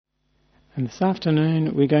And this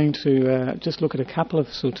afternoon we're going to just look at a couple of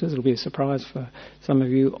suttas. It'll be a surprise for some of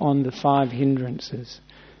you on the 5 hindrances.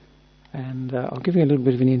 And I'll give you a little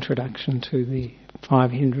bit of an introduction to the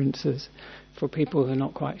 5 hindrances for people who are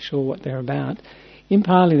not quite sure what they're about. In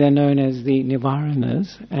Pali they're known as the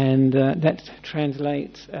nivaranas, and that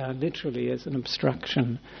translates literally as an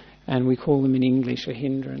obstruction, and we call them in English a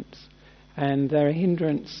hindrance. And they're a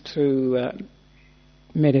hindrance to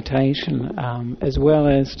meditation as well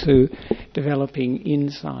as to developing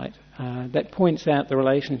insight. That points out the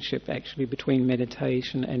relationship actually between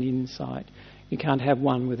meditation and insight. You can't have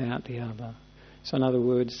one without the other. So in other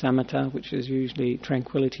words, samatha, which is usually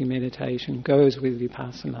tranquility meditation, goes with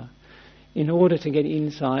vipassana. In order to get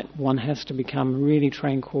insight, one has to become really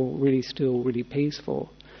tranquil, really still, really peaceful.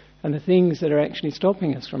 And the things that are actually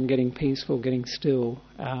stopping us from getting peaceful, getting still,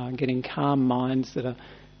 getting calm minds that are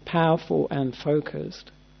powerful and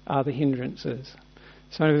focused are the hindrances.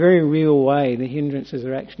 So in a very real way, the hindrances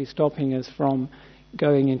are actually stopping us from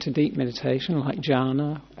going into deep meditation like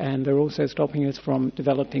jhana, and they're also stopping us from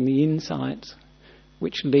developing the insights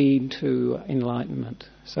which lead to enlightenment.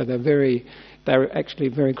 So they're actually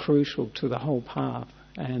very crucial to the whole path,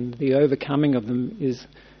 and the overcoming of them is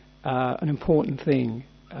an important thing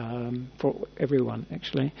for everyone,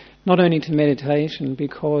 actually. Not only to meditation,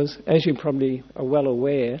 because as you probably are well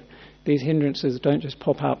aware, these hindrances don't just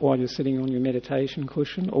pop up while you're sitting on your meditation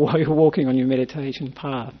cushion or while you're walking on your meditation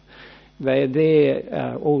path. They're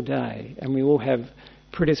there all day, and we all have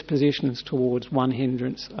predispositions towards one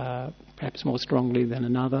hindrance, perhaps more strongly than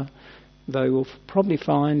another. Though you'll probably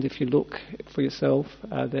find, if you look for yourself,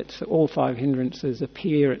 that all 5 hindrances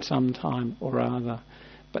appear at some time or other.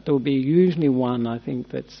 But there will be usually one, I think,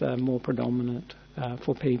 that's more predominant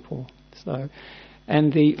for people.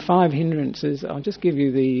 And the 5 hindrances, I'll just give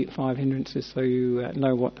you the 5 hindrances so you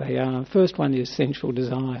know what they are. The first one is sensual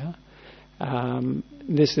desire.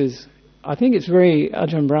 This is, I think it's very,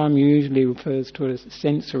 Ajahn Brahm usually refers to it as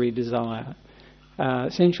sensory desire.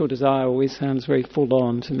 Sensual desire always sounds very full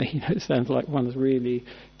on to me. It sounds like one's really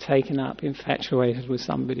taken up, infatuated with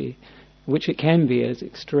somebody, which it can be as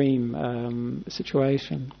extreme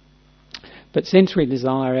situation. But sensory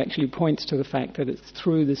desire actually points to the fact that it's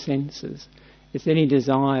through the senses. It's any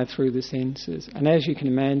desire through the senses. And as you can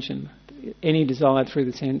imagine, any desire through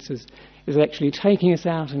the senses is actually taking us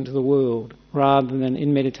out into the world, rather than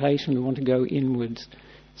in meditation we want to go inwards.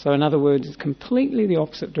 So in other words, it's completely the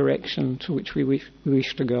opposite direction to which we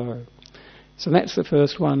wish to go. So that's the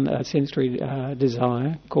first one, sensory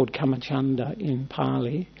desire, called kamachanda in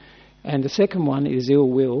Pali. And the second one is ill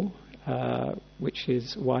will, which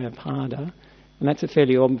is vyapada, and that's a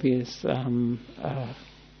fairly obvious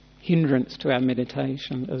hindrance to our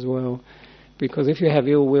meditation as well, because if you have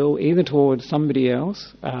ill will either towards somebody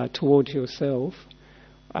else, towards yourself,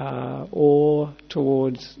 or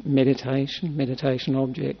towards meditation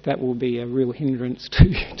object, that will be a real hindrance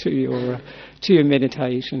to your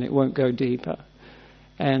meditation. It won't go deeper.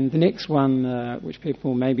 And the next one, which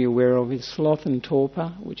people may be aware of, is sloth and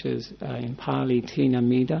torpor, which is in Pali tina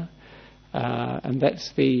mida, and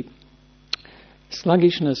that's the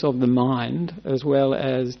sluggishness of the mind as well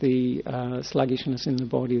as the sluggishness in the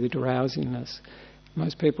body, the drowsiness.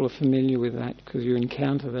 Most people are familiar with that because you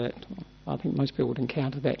encounter that. I think most people would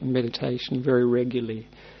encounter that in meditation very regularly.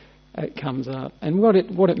 It comes up, and what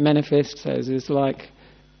it manifests as is like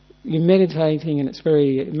you're meditating, and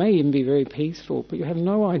it may even be very peaceful, but you have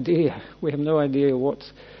no idea. We have no idea what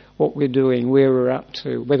we're doing, where we're up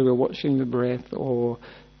to, whether we're watching the breath or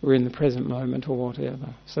we're in the present moment or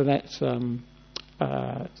whatever. So that's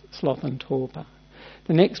sloth and torpor.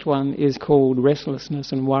 The next one is called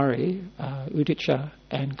restlessness and worry, udicca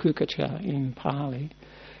and kukacha in Pali,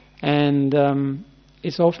 and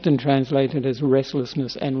it's often translated as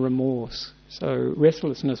restlessness and remorse. So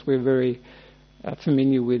restlessness we're very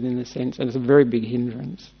familiar with in the sense, and it's a very big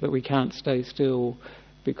hindrance, that we can't stay still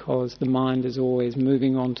because the mind is always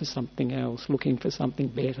moving on to something else, looking for something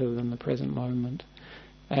better than the present moment.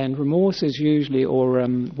 And remorse is usually, or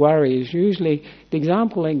worry is usually, the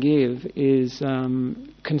example I give is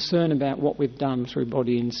concern about what we've done through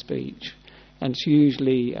body and speech. And it's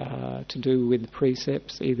usually to do with the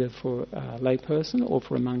precepts, either for a layperson or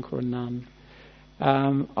for a monk or a nun.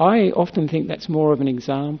 I often think that's more of an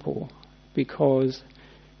example, because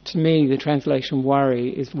to me the translation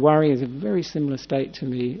worry is a very similar state to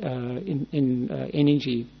me in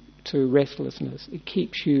energy to restlessness. It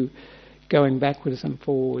keeps you going backwards and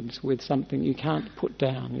forwards with something you can't put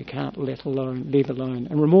down, you can't leave alone.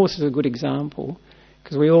 And remorse is a good example,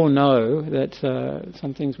 because we all know that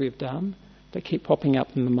some things we've done, they keep popping up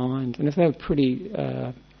in the mind. And if they're pretty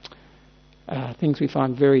things we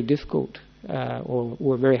find very difficult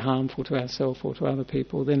or very harmful to ourselves or to other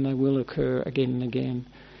people, then they will occur again and again.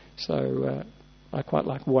 So I quite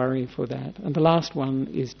like worry for that. And the last one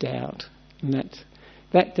is doubt. And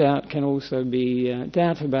that doubt can also be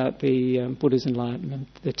doubt about the Buddha's enlightenment,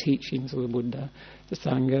 the teachings of the Buddha, the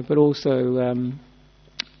Sangha, but also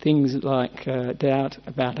things like doubt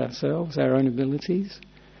about ourselves, our own abilities,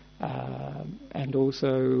 and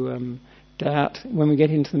also doubt when we get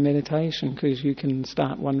into the meditation, because you can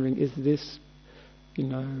start wondering, is this,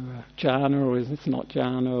 jhana, or is this not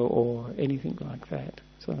jhana, or anything like that.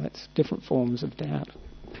 So that's different forms of doubt.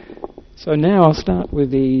 So now I'll start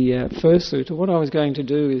with the first sutta. What I was going to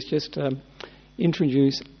do is just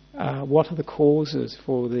introduce what are the causes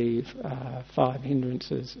for the 5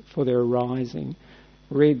 hindrances, for their arising.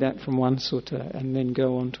 Read that from one sutta and then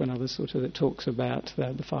go on to another sutta that talks about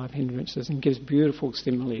the 5 hindrances and gives beautiful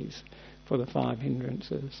similes for the 5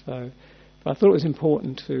 hindrances. So I thought it was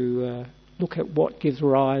important to look at what gives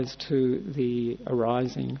rise to the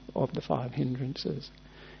arising of the 5 hindrances.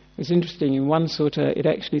 It's interesting, in one sutta it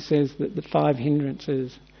actually says that the 5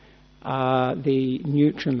 hindrances are the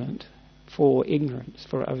nutriment for ignorance,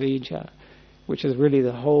 for avijja, which is really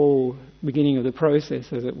the whole beginning of the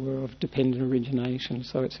process, as it were, of dependent origination.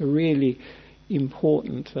 So it's a really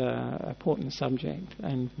important subject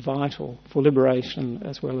and vital for liberation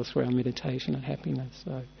as well as for our meditation and happiness.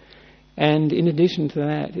 So, and in addition to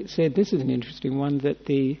that, it said, this is an interesting one, that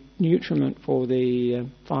the nutriment for the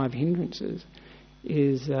 5 hindrances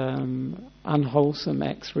is unwholesome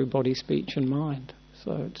acts through body, speech and mind.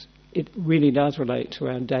 So it really does relate to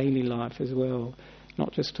our daily life as well,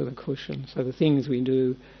 not just to the cushion. So the things we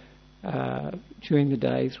do during the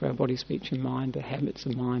day through our body, speech and mind, the habits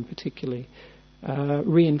of mind particularly,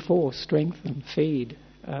 reinforce, strengthen, feed,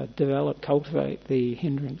 develop, cultivate the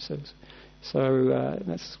hindrances. So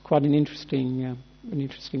that's quite an interesting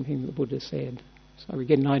thing that the Buddha said. So we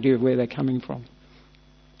get an idea of where they're coming from.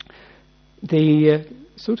 The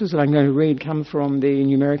suttas that I'm going to read come from the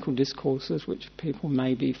numerical discourses, which people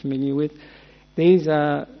may be familiar with. These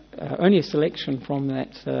are only a selection from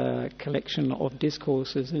that collection of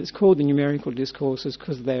discourses, and it's called the numerical discourses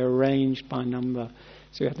because they're arranged by number.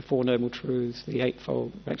 So you have the 4 Noble Truths, the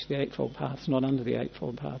Eightfold Paths, not under the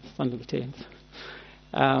Eightfold Paths, under the 10th.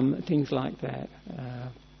 Things like that.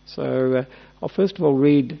 So I'll first of all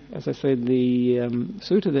read, as I said, the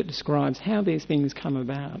sutta that describes how these things come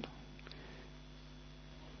about,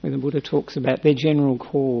 where the Buddha talks about their general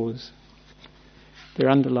cause, their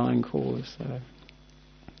underlying cause. So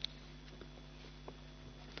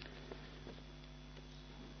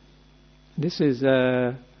this is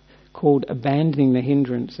called Abandoning the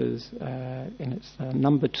Hindrances, and it's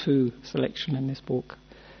number 2 selection in this book.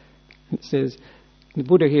 It says, the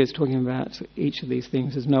Buddha here is talking about each of these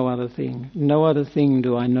things as no other thing. No other thing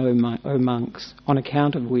do I know, O monks, on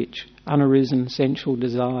account of which unarisen sensual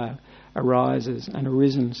desire arises, and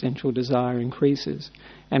arisen sensual desire increases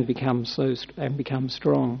and becomes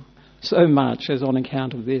strong, so much as on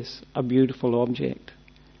account of this a beautiful object.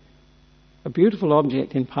 A beautiful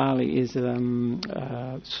object in Pali is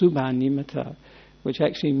subha nimitta, which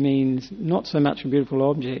actually means not so much a beautiful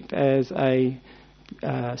object as a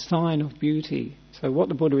sign of beauty. So what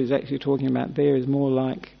the Buddha is actually talking about there is more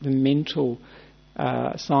like the mental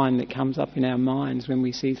sign that comes up in our minds when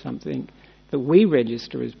we see something that we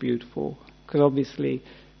register as beautiful. Because obviously,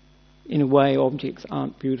 in a way, objects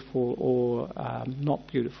aren't beautiful or not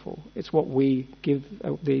beautiful. It's what we give,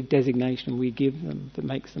 the designation we give them, that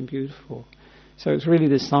makes them beautiful. So it's really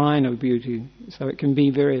the sign of beauty. So it can be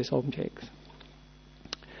various objects.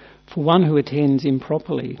 For one who attends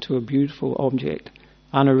improperly to a beautiful object,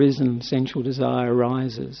 unarisen sensual desire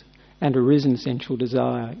arises, and arisen sensual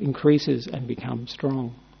desire increases and becomes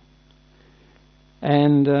strong.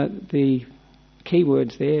 And the key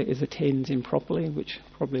words there is attends improperly, which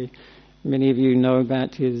probably many of you know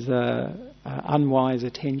about, is unwise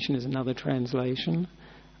attention is another translation.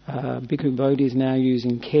 Bhikkhu Bodhi is now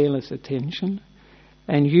using careless attention,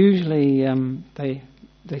 and usually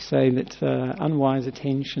they say that unwise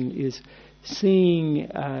attention is seeing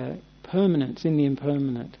permanence in the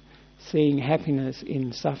impermanent, seeing happiness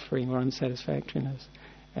in suffering or unsatisfactoriness,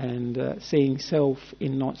 and seeing self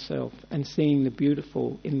in not self, and seeing the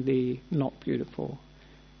beautiful in the not beautiful.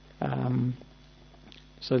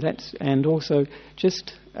 So that's, and also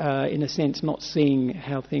just in a sense not seeing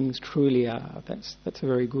how things truly are. That's a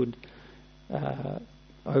very good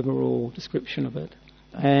overall description of it.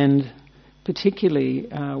 And particularly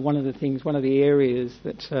one of the areas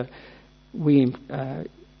that we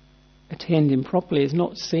attend improperly is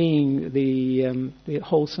not seeing the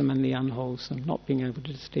wholesome and the unwholesome, not being able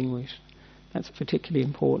to distinguish. That's particularly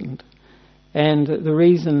important. And the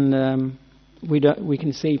reason we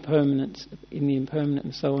can see permanence in the impermanent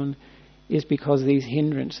and so on is because these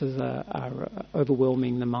hindrances are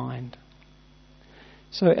overwhelming the mind.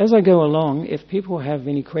 So as I go along, if people have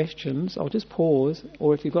any questions, I'll just pause,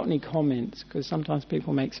 or if you've got any comments, because sometimes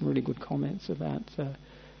people make some really good comments about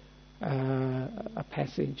a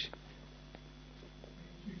passage.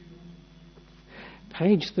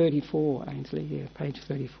 Page 34, Ainsley, yeah, page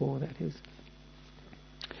 34, that is.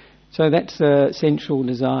 So that's sensual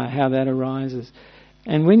desire, how that arises.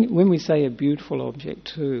 And when we say a beautiful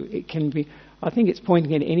object too, it can be, I think it's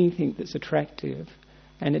pointing at anything that's attractive.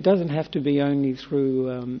 And it doesn't have to be only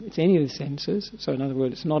through, it's any of the senses. So in other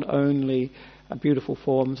words, it's not only beautiful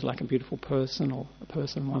forms like a beautiful person or a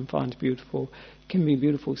person one finds beautiful. It can be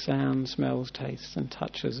beautiful sounds, smells, tastes and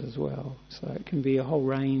touches as well. So it can be a whole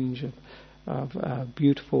range of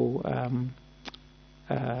beautiful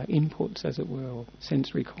inputs, as it were, or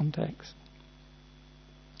sensory contacts.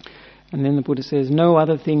 And then the Buddha says, "No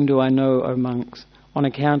other thing do I know, O monks, on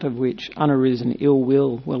account of which unarisen ill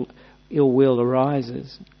will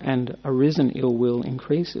arises, and arisen ill will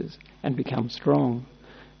increases and becomes strong,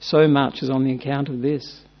 so much as on the account of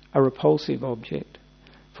this, a repulsive object.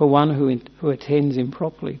 For one who attends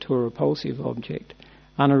improperly to a repulsive object,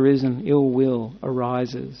 unarisen ill will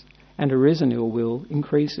arises, and arisen ill will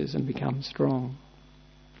increases and becomes strong."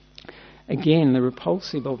 Again, the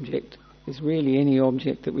repulsive object is really any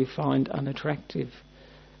object that we find unattractive,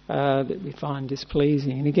 that we find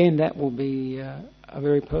displeasing. And again, that will be a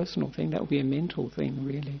very personal thing. That will be a mental thing,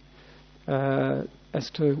 really, as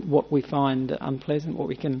to what we find unpleasant, what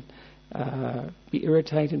we can be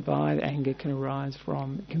irritated by. Anger can arise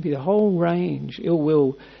from. It can be the whole range. Ill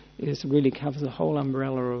will really covers the whole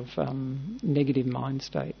umbrella of negative mind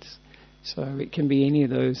states. So it can be any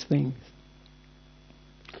of those things.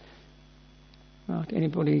 Right,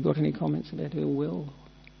 anybody got any comments about ill will?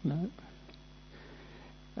 No?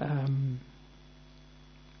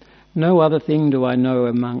 "No other thing do I know,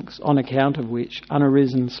 O monks, on account of which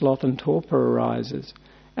unarisen sloth and torpor arises,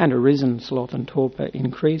 and arisen sloth and torpor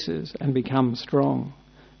increases and becomes strong,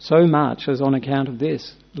 so much as on account of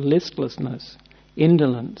this, listlessness,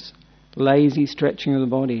 indolence, lazy stretching of the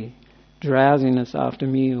body, drowsiness after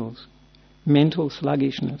meals, mental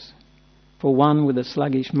sluggishness. For one with a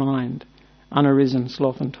sluggish mind, unarisen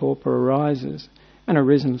sloth and torpor arises, and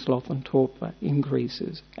arisen sloth and torpor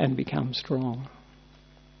increases and becomes strong."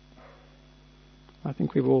 I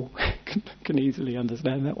think we've all can easily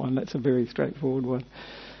understand that one. That's a very straightforward one.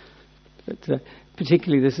 But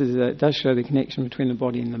particularly it does show the connection between the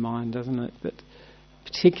body and the mind, doesn't it? But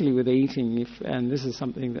particularly with eating, and this is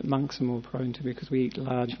something that monks are more prone to because we eat a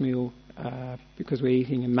large meal, because we're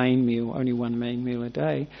eating a main meal, only one main meal a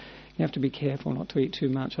day. You have to be careful not to eat too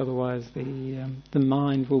much, otherwise the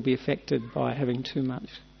mind will be affected by having too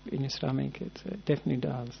much in your stomach. It definitely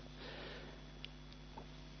does.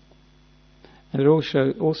 And it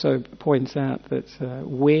also points out that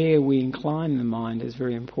where we incline the mind is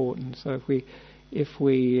very important. So if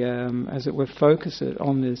we as it were, focus it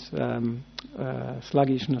on this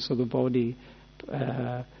sluggishness of the body,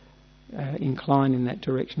 incline in that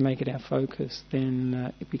direction, make it our focus,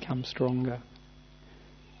 then it becomes stronger.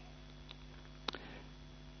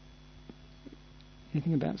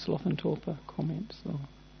 Anything about sloth and torpor? Comments? Or?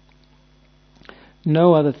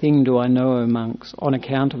 "No other thing do I know, O monks, on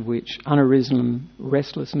account of which unarisen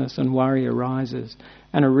restlessness and worry arises,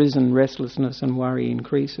 and arisen restlessness and worry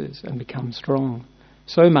increases and becomes strong,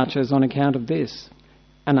 so much as on account of this,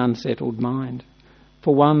 an unsettled mind.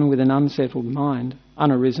 For one with an unsettled mind,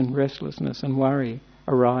 unarisen restlessness and worry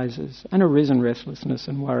arises, and arisen restlessness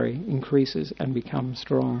and worry increases and becomes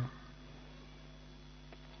strong."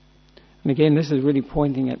 And again, this is really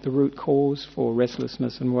pointing at the root cause for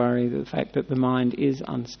restlessness and worry, the fact that the mind is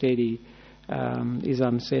unsteady, is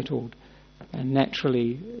unsettled. And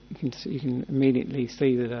naturally, you can immediately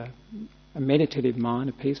see that a meditative mind,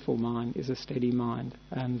 a peaceful mind, is a steady mind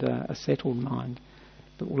and a settled mind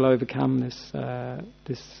that will overcome this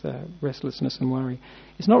restlessness and worry.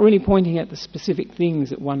 It's not really pointing at the specific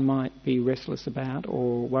things that one might be restless about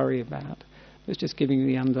or worry about. It's just giving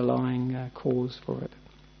the underlying cause for it.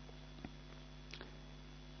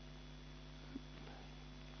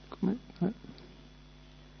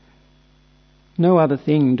 "No other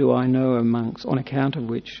thing do I know, O monks, on account of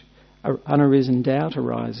which unarisen doubt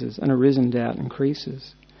arises, and arisen doubt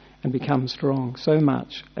increases and becomes strong, so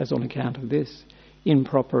much as on account of this,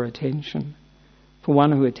 improper attention. For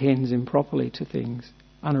one who attends improperly to things,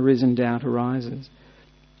 unarisen doubt arises,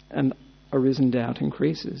 and arisen doubt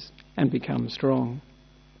increases and becomes strong."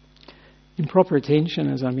 Improper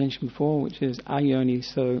attention, as I mentioned before, which is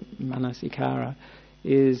ayoniso manasikara,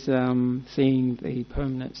 is seeing the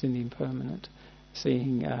permanence in the impermanent,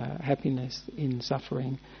 seeing happiness in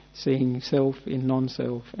suffering, seeing self in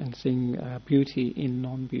non-self, and seeing beauty in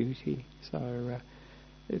non-beauty. So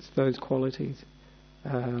it's those qualities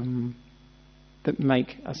that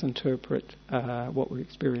make us interpret what we're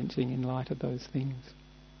experiencing in light of those things.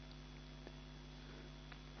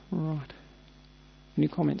 Right. Any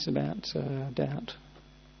comments about doubt?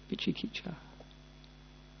 Vicikiccha.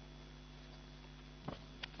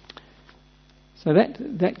 So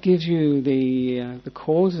that gives you the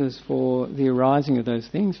causes for the arising of those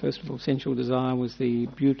things. First of all, sensual desire was the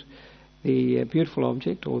beautiful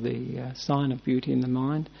object, or the sign of beauty in the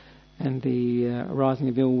mind, and the arising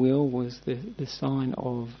of ill will was the sign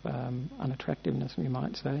of unattractiveness, we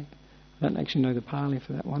might say. I don't actually know the Pali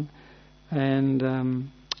for that one. And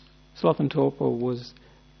sloth and torpor was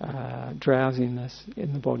drowsiness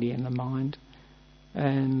in the body and the mind,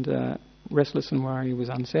 and restless and worry was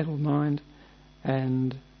unsettled mind,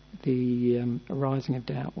 and the arising of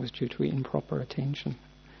doubt was due to improper attention.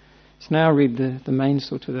 So now I'll read the main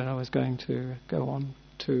sutta that I was going to go on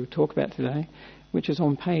to talk about today, which is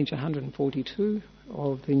on page 142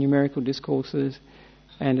 of the Numerical Discourses,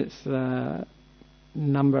 and it's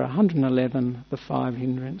number 111, the 5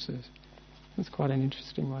 hindrances. It's quite an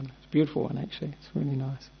interesting one. It's a beautiful one, actually. It's really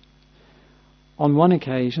nice. On one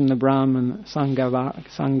occasion, the Brahmin Sangarava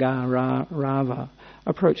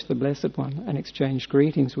approached the Blessed One and exchanged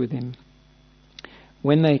greetings with him.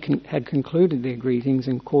 When they had concluded their greetings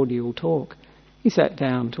and cordial talk, he sat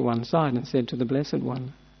down to one side and said to the Blessed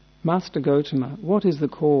One, "Master Gotama, what is the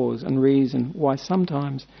cause and reason why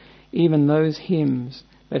sometimes even those hymns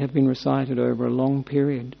that have been recited over a long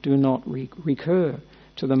period do not recur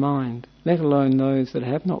to the mind, let alone those that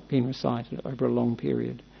have not been recited over a long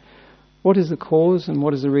period? What is the cause and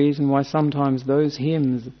what is the reason why sometimes those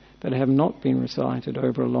hymns that have not been recited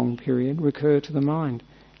over a long period recur to the mind,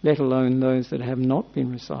 let alone those that have not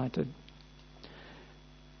been recited?"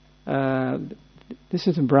 This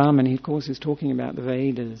is a Brahmin. He, of course, is talking about the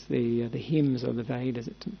Vedas, the hymns of the Vedas.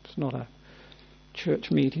 It's not a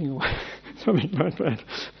church meeting or something like that.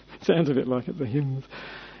 It sounds a bit like it's the hymns.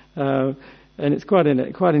 And it's quite an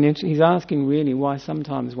interesting. He's asking really why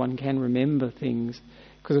sometimes one can remember things,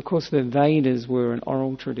 because of course the Vedas were an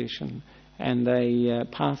oral tradition, and they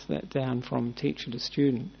passed that down from teacher to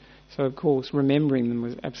student. So of course remembering them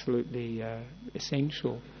was absolutely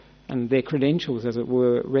essential, and their credentials, as it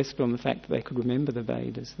were, rest on the fact that they could remember the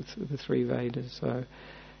Vedas, the 3 Vedas. So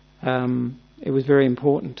it was very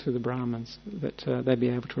important to the Brahmins that they be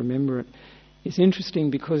able to remember it. It's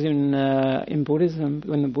interesting because in Buddhism,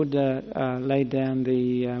 when the Buddha laid down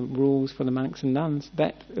the rules for the monks and nuns,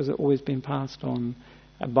 that has always been passed on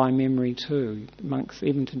by memory too. Monks,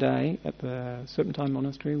 even today, at the Serpentine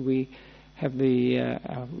Monastery, we have the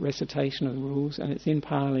recitation of the rules, and it's in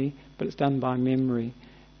Pali, but it's done by memory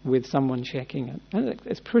with someone checking it. And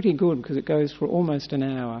it's pretty good because it goes for almost an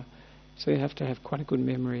hour, so you have to have quite a good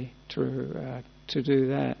memory to do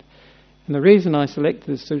that. And the reason I selected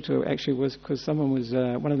the sutta actually was because someone was,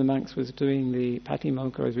 one of the monks was doing the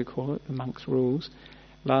Patimokkha, as we call it, the monks' rules,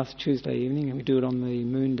 last Tuesday evening, and we do it on the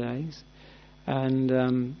moon days,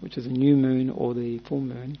 and which is a new moon or the full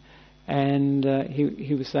moon. And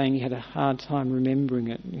he was saying he had a hard time remembering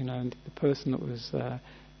it, and the person that was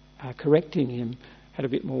correcting him had a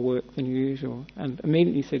bit more work than usual. And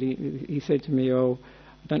immediately he said to me, "Oh,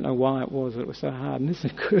 I don't know why it was so hard." And this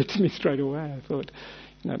occurred to me straight away. I thought,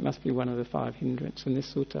 it must be one of the 5 hindrances in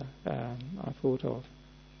this sutta I thought of,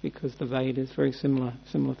 because the Vedas, very similar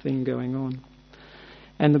thing going on.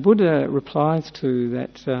 And the Buddha replies to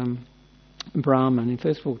that Brahman, and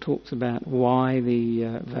first of all talks about why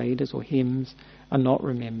the Vedas or hymns are not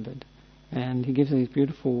remembered. And he gives these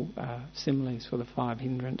beautiful similes for the 5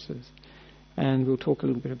 hindrances. And we'll talk a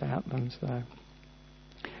little bit about them. So,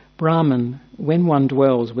 Brahman, when one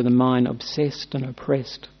dwells with a mind obsessed and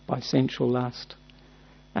oppressed by sensual lust,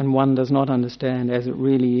 and one does not understand as it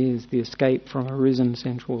really is the escape from arisen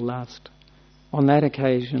sensual lust, on that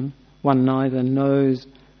occasion one neither knows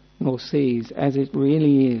nor sees as it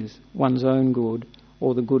really is one's own good,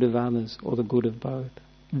 or the good of others, or the good of both.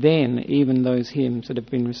 Then even those hymns that have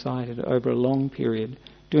been recited over a long period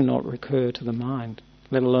do not recur to the mind,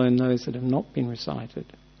 let alone those that have not been recited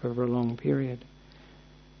over a long period.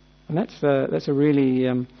 And that's a really,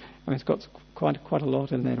 it's got quite a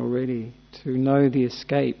lot in that already, to know the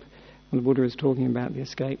escape. And the Buddha is talking about the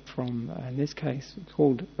escape from, in this case, it's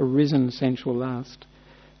called arisen sensual lust.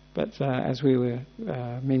 But as we were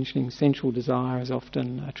mentioning, sensual desire is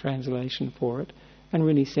often a translation for it. and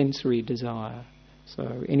really sensory desire.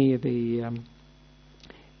 So any of the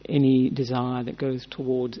any desire that goes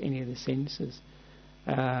towards any of the senses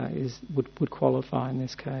would qualify in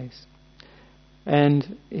this case.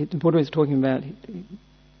 And the Buddha is talking about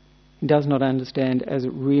he does not understand as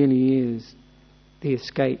it really is the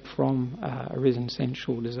escape from arisen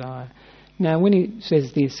sensual desire. Now, when he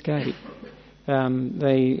says the escape,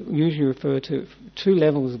 they usually refer to two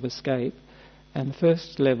levels of escape. And the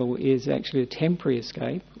first level is actually a temporary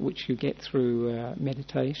escape, which you get through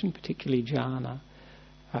meditation, particularly jhana,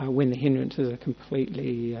 when the hindrances are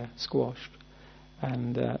completely squashed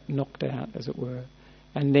and knocked out, as it were.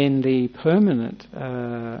 And then the permanent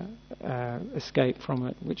escape from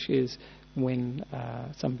it, which is when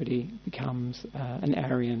somebody becomes an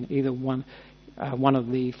Aryan, either one of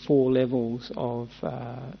the four levels of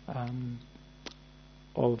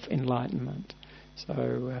enlightenment.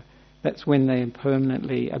 So that's when they are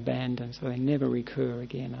permanently abandoned, so they never recur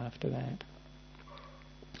again after that.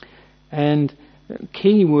 And the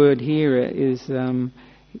key word here is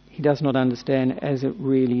he does not understand as it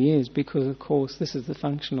really is, because of course this is the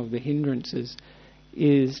function of the hindrances,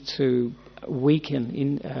 is to weaken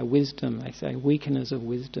in wisdom. They say weakeners of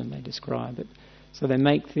wisdom, they describe it. So they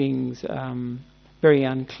make things very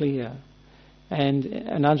unclear. And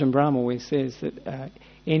Ajahn Brahm always says that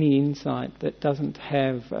any insight that doesn't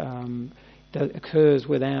have that occurs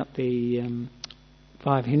without the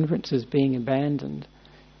five hindrances being abandoned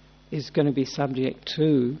is going to be subject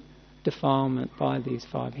to defilement by these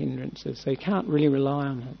five hindrances. So you can't really rely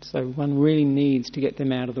on it. So one really needs to get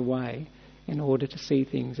them out of the way in order to see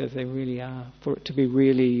things as they really are, for it to be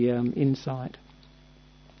really insight.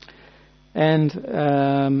 And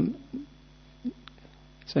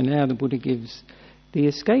so now the Buddha gives the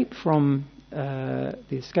escape from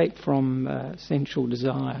sensual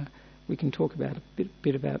desire. We can talk about a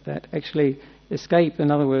bit about that. Actually, escape.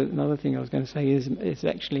 Another thing I was going to say is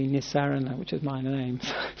actually Nissarana, which is my name.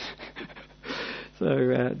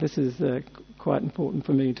 So this is quite important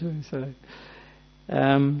for me too. So.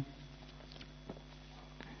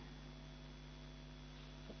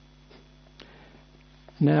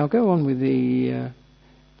 Now I'll go on with the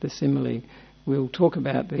simile. We'll talk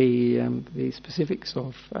about the specifics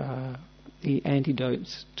of the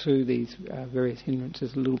antidotes to these various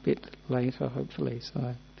hindrances a little bit later, hopefully.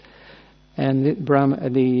 So, and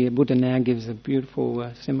the Buddha now gives a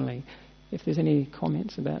beautiful simile. If there's any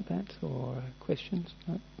comments about that or questions,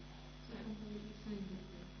 no?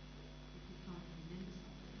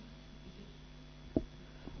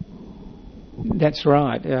 That's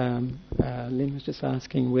right. Lynn was just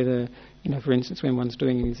asking whether, for instance, when one's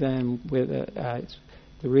doing an exam, whether it's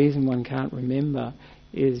the reason one can't remember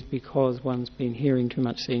is because one's been hearing too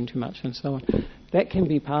much, seeing too much, and so on. That can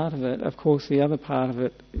be part of it. Of course, the other part of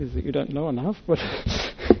it is that you don't know enough, but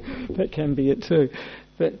that can be it too.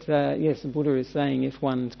 But yes, the Buddha is saying if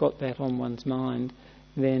one's got that on one's mind,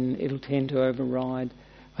 then it'll tend to override.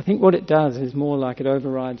 I think what it does is more like it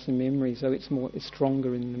overrides the memory, so it's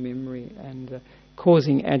stronger in the memory and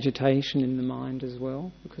causing agitation in the mind as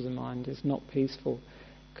well, because the mind is not peaceful.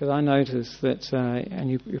 Because I notice that, and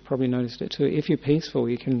you probably noticed it too, if you're peaceful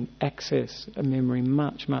you can access a memory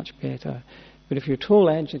much, much better. But if you're at all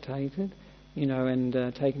agitated, and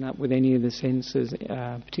taken up with any of the senses,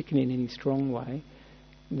 particularly in any strong way,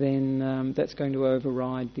 then that's going to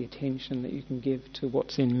override the attention that you can give to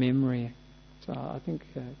what's in memory. So I think,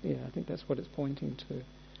 I think that's what it's pointing to.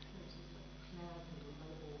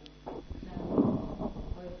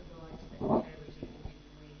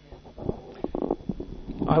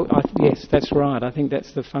 Yes, that's right. I think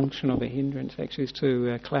that's the function of a hindrance, actually, is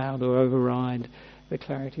to cloud or override the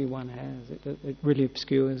clarity one has. It really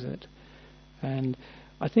obscures it. And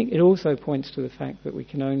I think it also points to the fact that we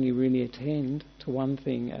can only really attend to one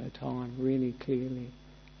thing at a time, really clearly.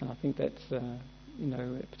 And I think that's,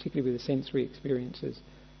 particularly with the sensory experiences,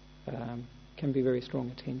 can be very strong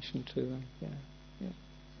attention to them.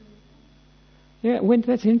 Yeah,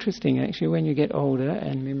 that's interesting, actually. When you get older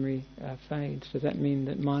and memory fades, does that mean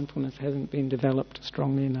that mindfulness hasn't been developed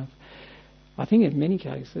strongly enough? I think in many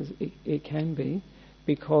cases it can be,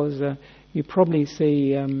 because you probably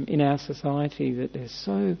see in our society that there's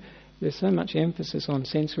so much emphasis on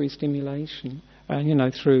sensory stimulation,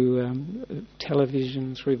 through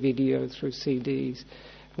television, through video, through CDs.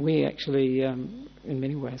 We actually, in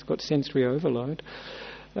many ways, got sensory overload,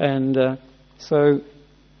 and so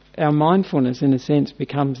our mindfulness, in a sense,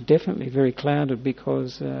 becomes definitely very clouded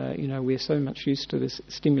because, we're so much used to this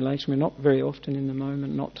stimulation. We're not very often in the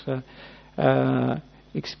moment, not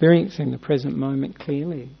experiencing the present moment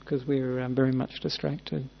clearly, because we're very much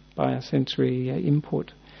distracted by our sensory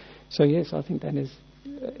input. So yes, I think that is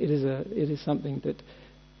it is something that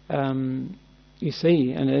you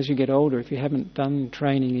see, and as you get older, if you haven't done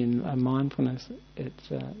training in mindfulness,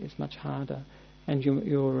 it's much harder, and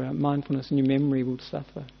your mindfulness and your memory will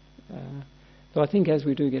suffer. So I think as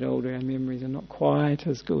we do get older, our memories are not quite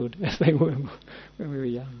as good as they were when we were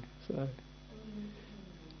young. So.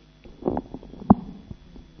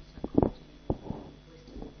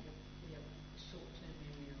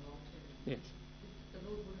 Yes.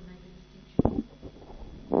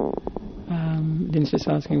 Then it's just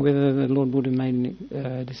asking whether the Lord Buddha made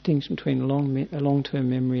a distinction between long-term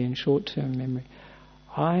memory and short-term memory.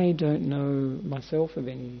 I don't know myself of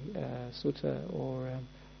any sutta or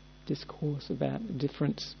discourse about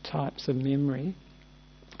different types of memory.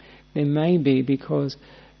 There may be, because,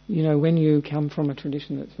 when you come from a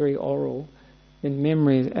tradition that's very oral, then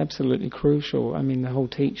memory is absolutely crucial. I mean, the whole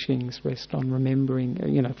teachings rest on remembering.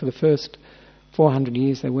 For the first 400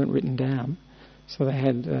 years they weren't written down. So they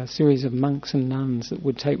had a series of monks and nuns that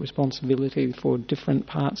would take responsibility for different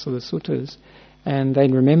parts of the suttas, and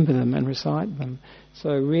they'd remember them and recite them. So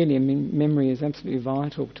really, memory is absolutely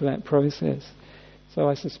vital to that process. So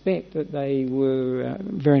I suspect that they were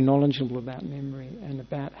very knowledgeable about memory and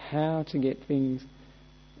about how to get things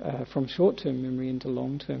from short-term memory into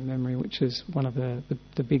long-term memory, which is one of the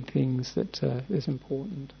big things that is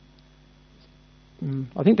important.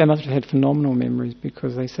 I think they must have had phenomenal memories,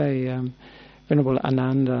 because they say Venerable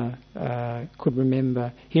Ananda could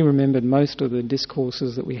remember. He remembered most of the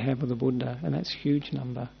discourses that we have of the Buddha, and that's a huge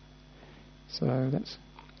number. So that's.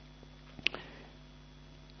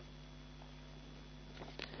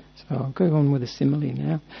 So I'll go on with a simile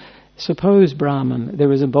now. Suppose, Brahman,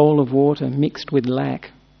 there is a bowl of water mixed with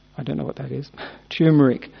lac. I don't know what that is.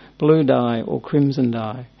 Turmeric, blue dye, or crimson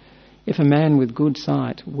dye. If a man with good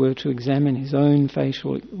sight were to examine his own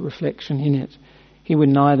facial reflection in it, he would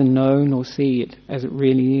neither know nor see it as it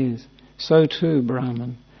really is. So too,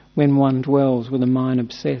 Brahman, when one dwells with a mind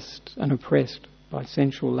obsessed and oppressed by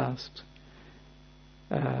sensual lust,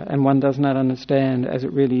 and one does not understand as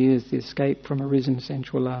it really is the escape from arisen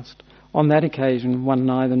sensual lust, on that occasion one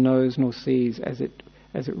neither knows nor sees as it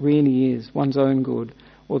really is one's own good,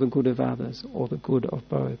 or the good of others, or the good of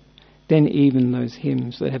both. Then even those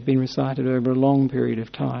hymns that have been recited over a long period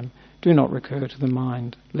of time do not recur to the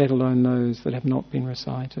mind, let alone those that have not been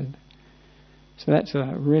recited. So that's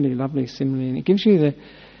a really lovely simile, and it gives you the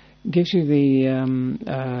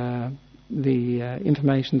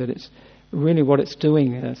information that it's really what it's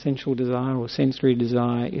doing. Sensual desire or sensory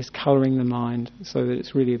desire is colouring the mind, so that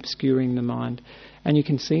it's really obscuring the mind, and you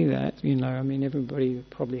can see that. Everybody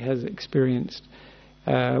probably has experienced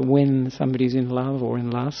when somebody's in love or in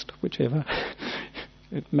lust, whichever.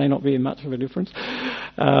 It may not be much of a difference.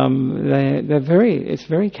 It's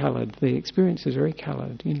very coloured. The experience is very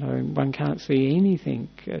coloured. One can't see anything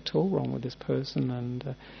at all wrong with this person, and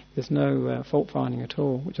there's no fault finding at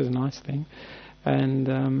all, which is a nice thing.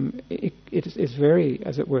 And it's very,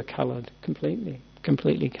 as it were, coloured, completely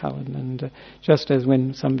coloured. And just as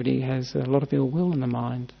when somebody has a lot of ill will in the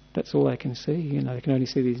mind, that's all they can see. They can only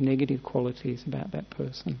see these negative qualities about that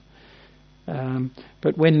person.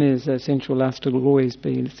 But when there's a sensual lust, it'll always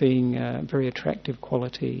be seeing a very attractive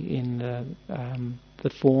quality in the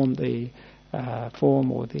form,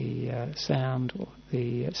 or the sound, or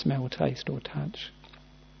the smell, taste, or touch.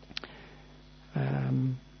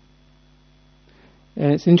 And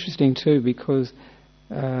it's interesting too, because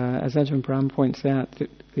as Ajahn Brahm points out, that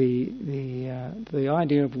the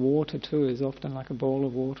idea of water too is often like a bowl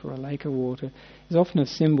of water or a lake of water, is often a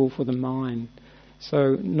symbol for the mind.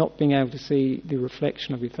 So not being able to see the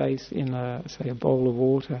reflection of your face in a bowl of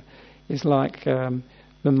water is like the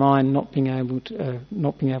mind not being able to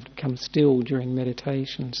become still during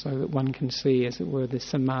meditation, so that one can see, as it were, the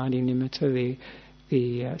samadhi nimitta,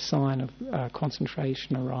 the sign of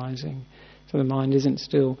concentration arising. So the mind isn't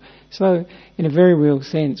still. So in a very real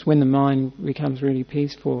sense, when the mind becomes really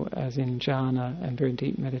peaceful, as in jhana and very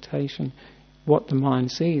deep meditation, what the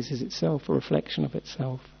mind sees is itself, a reflection of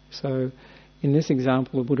itself. So in this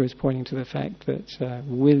example, the Buddha is pointing to the fact that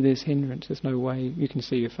with this hindrance, there's no way you can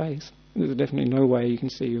see your face. There's definitely no way you can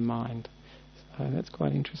see your mind. So that's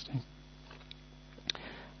quite interesting.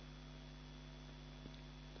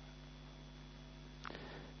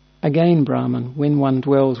 Again, Brahman, when one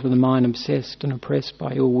dwells with a mind obsessed and oppressed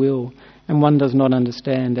by ill will, and one does not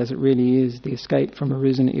understand as it really is the escape from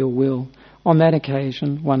arisen ill will, on that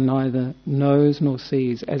occasion one neither knows nor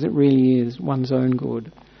sees as it really is one's own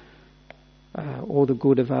good, or the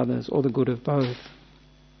good of others, or the good of both.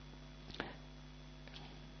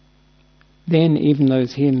 then even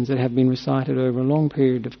those hymns that have been recited over a long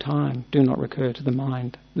period of time do not recur to the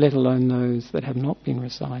mind, let alone those that have not been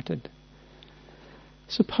recited.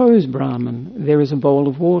 Suppose, Brahman, there is a bowl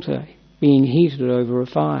of water being heated over a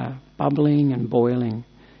fire, bubbling and boiling.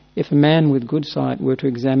 If a man with good sight were to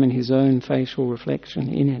examine his own facial reflection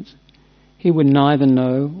in it, he would neither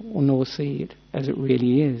know nor see it as it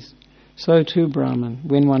really is. So too, Brahman,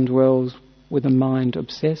 when one dwells with a mind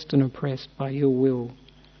obsessed and oppressed by ill will,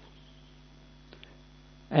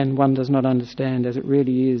 and one does not understand as it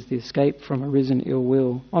really is the escape from arisen ill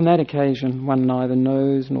will, on that occasion one neither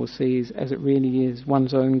knows nor sees as it really is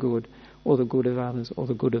one's own good, or the good of others, or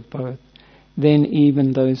the good of both. Then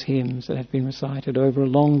even those hymns that have been recited over a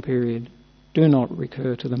long period do not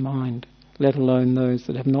recur to the mind, let alone those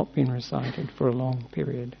that have not been recited for a long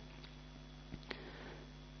period.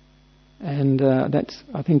 And that's,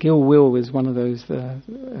 I think, ill will is one of those,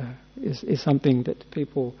 is something that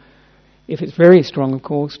people, if it's very strong, of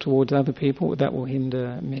course, towards other people, that will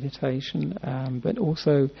hinder meditation. But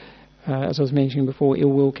also, as I was mentioning before,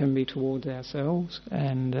 ill will can be towards ourselves,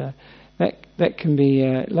 and that can be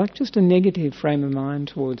like just a negative frame of mind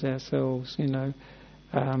towards ourselves,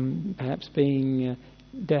 perhaps being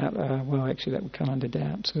doubt, well actually that would come under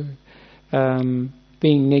doubt too,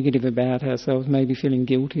 being negative about ourselves, maybe feeling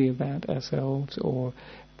guilty about ourselves, or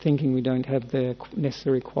thinking we don't have the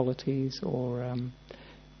necessary qualities, or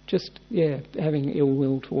having ill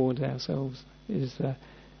will towards ourselves is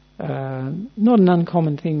not an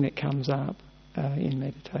uncommon thing that comes up in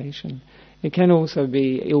meditation. It can also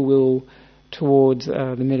be ill will towards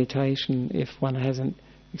the meditation if one hasn't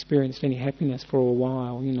experienced any happiness for a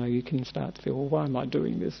while. You can start to feel, well, why am I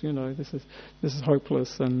doing this? This is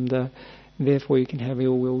hopeless, and therefore you can have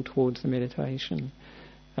ill will towards the meditation.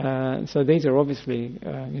 So these are obviously,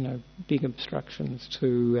 big obstructions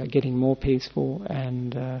to getting more peaceful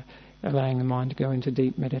and allowing the mind to go into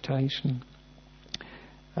deep meditation.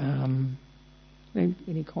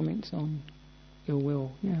 Any comments on ill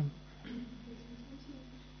will? Yeah.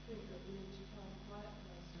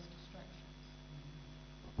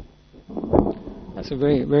 That's a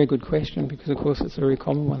very, very good question, because of course it's a very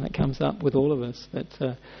common one that comes up with all of us,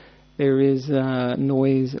 that there is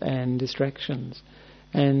noise and distractions.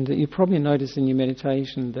 And you probably notice in your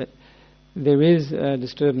meditation that there is a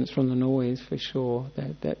disturbance from the noise, for sure,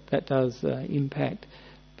 that does impact.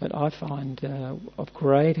 But I find of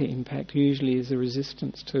greater impact usually is the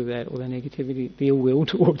resistance to that, or the negativity, the ill will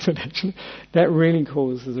towards it actually. That really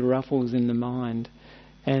causes the ruffles in the mind.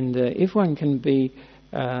 And if one can be,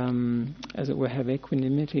 as it were, have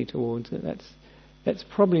equanimity towards it, that's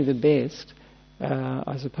probably the best.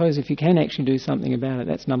 I suppose if you can actually do something about it,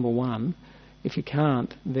 that's number one. If you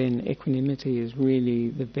can't, then equanimity is really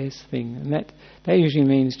the best thing. And that usually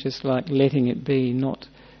means just like letting it be, not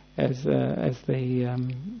as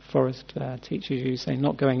the forest teachers usually say,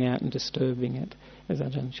 not going out and disturbing it, as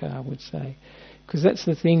Ajahn Chah would say. Because that's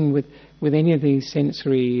the thing with any of these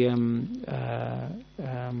sensory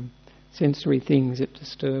things that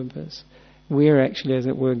disturb us. We're actually, as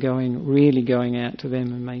it were, really going out to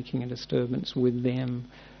them and making a disturbance with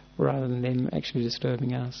them, rather than them actually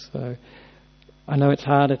disturbing us. So I know it's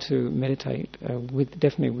harder to meditate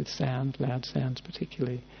definitely with sound, loud sounds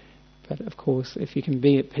particularly. But of course, if you can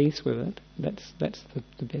be at peace with it, that's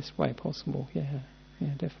the best way possible. Yeah,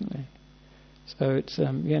 definitely. So it's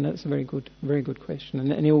that's a very good question,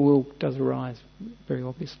 and ill will does arise very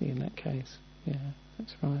obviously in that case. Yeah,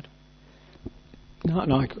 that's right. No,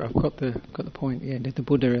 I've got the point. Yeah, did the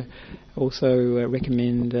Buddha also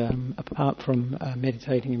recommend, apart from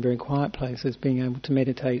meditating in very quiet places, being able to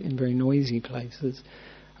meditate in very noisy places,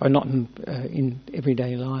 or not in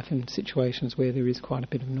everyday life, in situations where there is quite a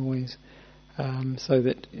bit of noise, so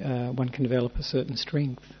that one can develop a certain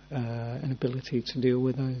strength and ability to deal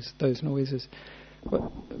with those noises. But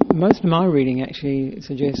most of my reading actually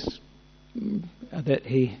suggests that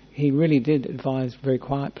he really did advise very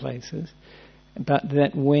quiet places, but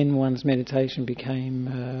that when one's meditation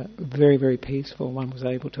became very, very peaceful, one was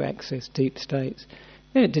able to access deep states,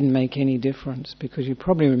 then it didn't make any difference, because you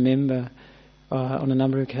probably remember on a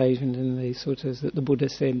number of occasions in the suttas that the Buddha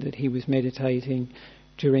said that he was meditating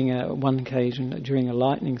during one occasion during a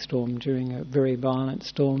lightning storm, during a very violent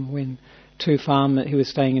storm, when he was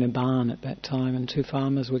staying in a barn at that time, and 2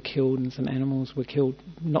 farmers were killed and some animals were killed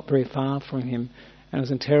not very far from him, and it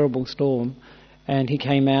was a terrible storm. And he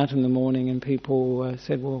came out in the morning, and people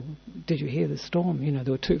said, "Well, did you hear the storm?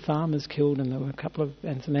 There were 2 farmers killed, and there were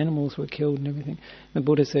and some animals were killed and everything." And the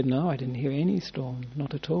Buddha said, "No, I didn't hear any storm,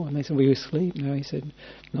 not at all." And they said, "Were you asleep?" No, he said,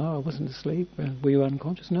 "No, I wasn't asleep." "Were you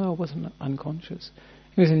unconscious?" "No, I wasn't unconscious."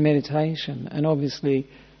 He was in meditation, and obviously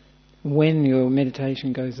when your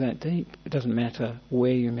meditation goes that deep, it doesn't matter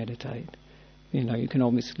where you meditate. You can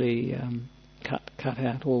obviously cut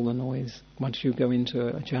out all the noise. Once you go into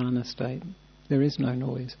a jhana state, there is no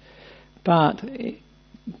noise. But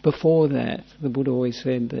before that, the Buddha always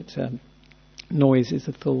said that noise is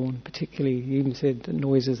a thorn. Particularly, he even said that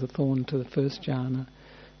noise is a thorn to the first jhana.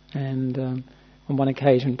 And on one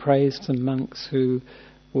occasion praised some monks who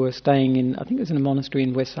were staying in, I think it was in a monastery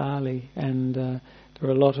in Vesali, and there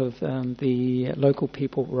were a lot of the local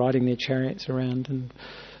people riding their chariots around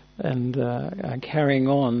and carrying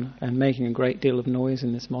on and making a great deal of noise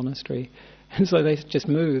in this monastery. And so they just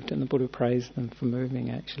moved, and the Buddha praised them for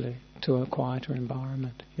moving actually to a quieter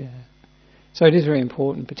environment. Yeah. So it is very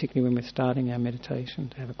important, particularly when we're starting our meditation,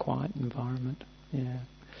 to have a quiet environment. Yeah.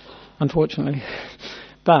 Unfortunately.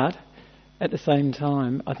 But at the same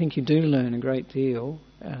time, I think you do learn a great deal,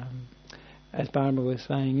 as Barbara was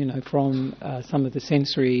saying, from some of the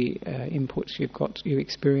sensory inputs you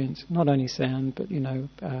experience, not only sound, but,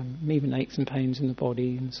 even aches and pains in the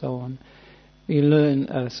body and so on. You learn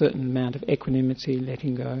a certain amount of equanimity,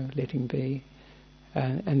 letting go, letting be.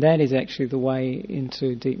 And that is actually the way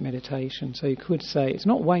into deep meditation. So you could say it's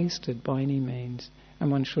not wasted by any means,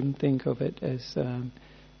 and one shouldn't think of it as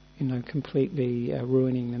completely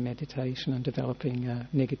ruining the meditation and developing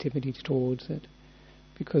negativity towards it.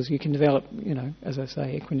 Because you can develop, as I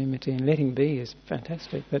say, equanimity, and letting be is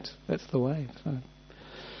fantastic. That's the way. So,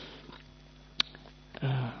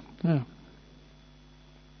 yeah.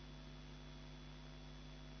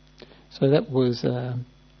 So that was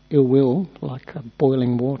ill will, like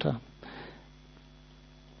boiling water.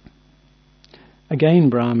 Again,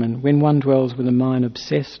 Brahman, when one dwells with a mind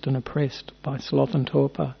obsessed and oppressed by sloth and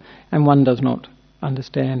torpor, and one does not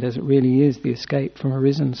understand as it really is the escape from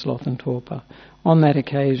arisen sloth and torpor, on that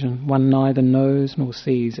occasion one neither knows nor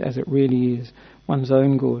sees as it really is one's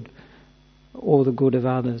own good, or the good of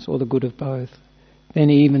others, or the good of both. Then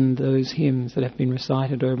even those hymns that have been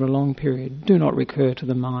recited over a long period do not recur to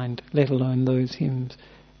the mind, let alone those hymns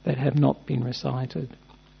that have not been recited.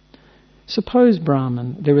 Suppose,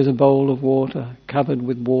 Brahman, there is a bowl of water covered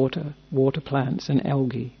with water plants and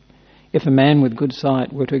algae. If a man with good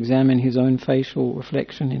sight were to examine his own facial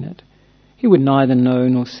reflection in it, he would neither know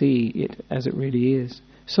nor see it as it really is.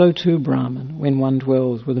 So too, Brahman, when one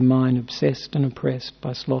dwells with a mind obsessed and oppressed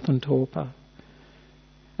by sloth and torpor,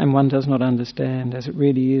 and one does not understand as it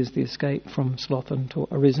really is the escape from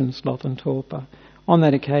arisen sloth and torpor, on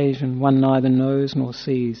that occasion one neither knows nor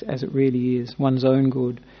sees as it really is one's own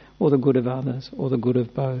good, or the good of others, or the good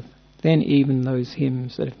of both. Then even those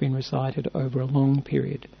hymns that have been recited over a long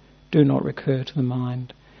period do not recur to the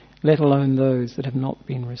mind, let alone those that have not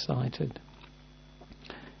been recited.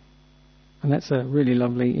 And that's a really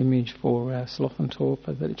lovely image for sloth and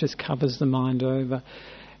torpor, that it just covers the mind over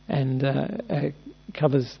and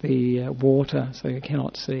covers the water so you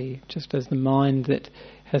cannot see. Just as the mind that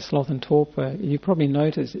has sloth and torpor, you probably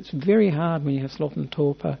notice it's very hard when you have sloth and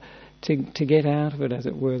torpor to get out of it, as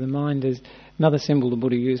it were. The mind is, another symbol the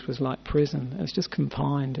Buddha used was like prison. It's just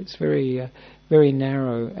confined. It's very, very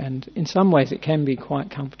narrow, and in some ways it can be quite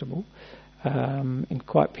comfortable and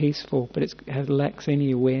quite peaceful, but it lacks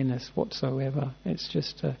any awareness whatsoever. It's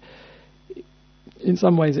just, in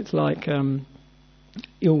some ways it's like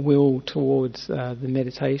ill will towards the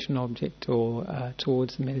meditation object, or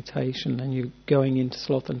towards the meditation, and you're going into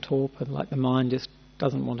sloth and torpor, like the mind just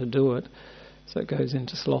doesn't want to do it. So it goes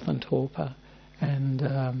into sloth and torpor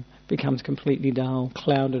and becomes completely dull,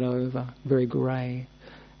 clouded over, very grey.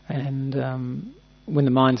 And when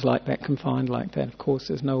the mind's like that, confined like that, of course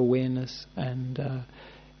there's no awareness, and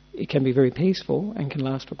it can be very peaceful and can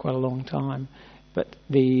last for quite a long time. But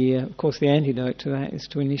of course the antidote to that is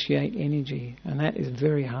to initiate energy, and that is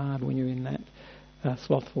very hard when you're in that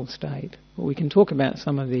slothful state. But we can talk about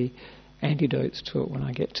some of the antidotes to it when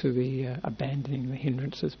I get to the abandoning the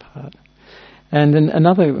hindrances part. And then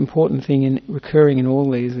another important thing in recurring in all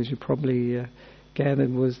these, as you probably gathered,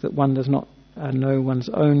 was that one does not know one's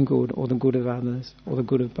own good, or the good of others, or the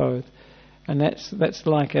good of both. And that's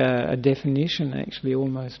like a definition, actually,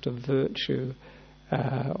 almost of virtue,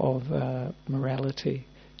 of morality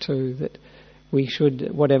too, that we should,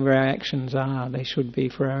 whatever our actions are, they should be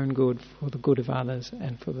for our own good, for the good of others,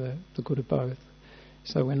 and for the good of both.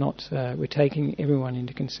 So we're taking everyone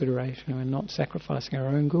into consideration. We're not sacrificing our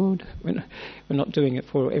own good. We're not doing it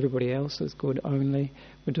for everybody else's good only.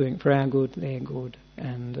 We're doing it for our good, their good,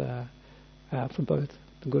 and for both,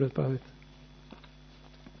 the good of both.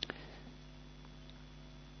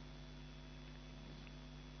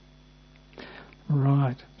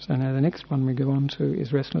 Right. So now the next one we go on to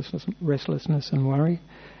is restlessness and worry.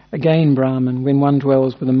 Again, Brahman, when one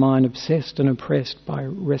dwells with a mind obsessed and oppressed by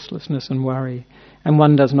restlessness and worry, and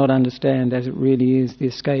one does not understand as it really is the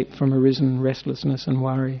escape from arisen restlessness and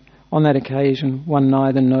worry, on that occasion one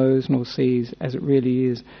neither knows nor sees as it really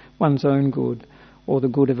is one's own good, or the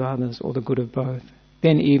good of others, or the good of both.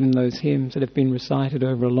 Then even those hymns that have been recited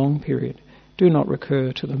over a long period do not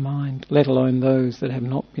recur to the mind, let alone those that have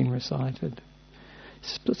not been recited.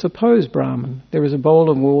 Suppose, Brahman, there is a bowl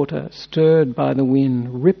of water stirred by the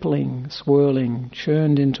wind, rippling, swirling,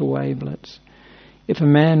 churned into wavelets. If a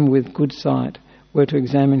man with good sight were to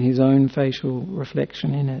examine his own facial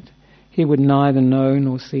reflection in it, he would neither know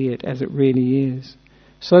nor see it as it really is.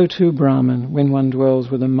 So too, Brahman, when one dwells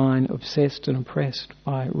with a mind obsessed and oppressed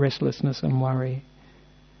by restlessness and worry,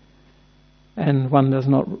 and one does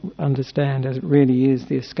not understand as it really is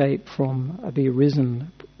the escape from the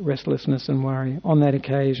arisen restlessness and worry, on that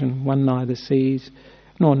occasion one neither sees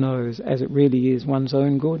nor knows as it really is one's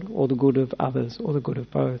own good, or the good of others, or the good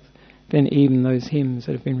of both. Then even those hymns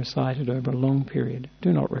that have been recited over a long period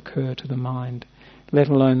do not recur to the mind, let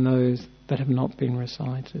alone those that have not been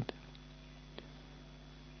recited.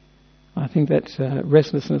 I think that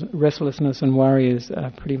restlessness and worry is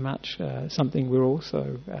pretty much something we're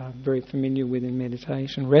also very familiar with in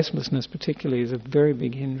meditation. Restlessness particularly is a very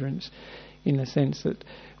big hindrance, in the sense that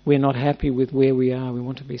we're not happy with where we are. We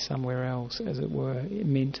want to be somewhere else, as it were,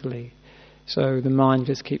 mentally. So the mind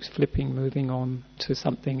just keeps flipping, moving on to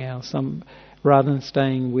something else. Rather than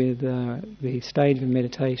staying with the stage of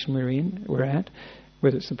meditation we're at,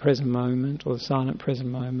 whether it's the present moment or the silent present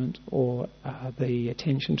moment, or the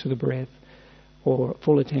attention to the breath, or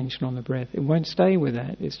full attention on the breath. It won't stay with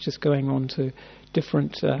that. It's just going on to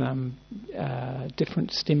different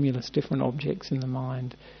stimulus, different objects in the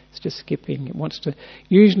mind. It's just skipping. It wants to.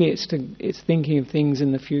 Usually, it's thinking of things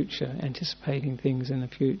in the future, anticipating things in the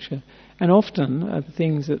future, and often the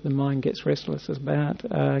things that the mind gets restless about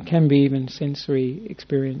can be even sensory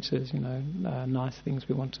experiences. Nice things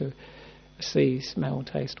we want to see, smell,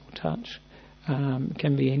 taste, or touch. It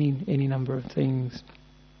can be any number of things.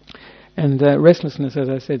 And restlessness, as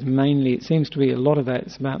I said, mainly it seems to be a lot of that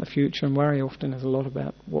is about the future, and worry often is a lot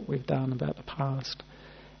about what we've done, about the past,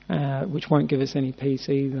 which won't give us any peace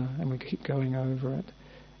either, and we keep going over it.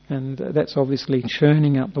 And that's obviously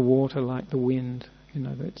churning up the water like the wind.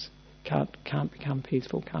 That can't become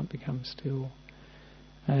peaceful, can't become still,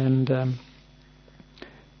 and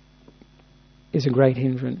is a great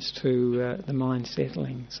hindrance to the mind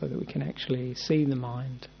settling, so that we can actually see the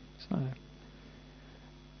mind. So,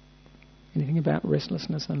 anything about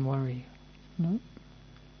restlessness and worry? No?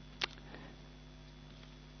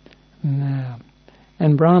 Now,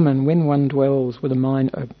 and Brahman, when one dwells with a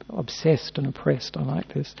mind obsessed and oppressed, I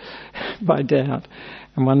like this, by doubt,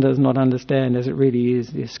 and one does not understand as it really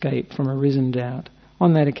is the escape from arisen doubt,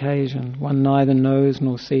 on that occasion one neither knows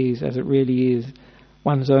nor sees as it really is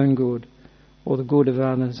one's own good, or the good of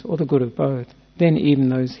others, or the good of both. Then even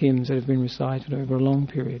those hymns that have been recited over a long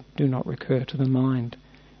period do not recur to the mind,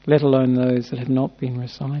 let alone those that have not been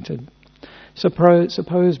recited.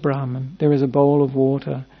 Suppose, Brahman, there is a bowl of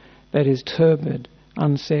water that is turbid,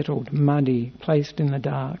 unsettled, muddy, placed in the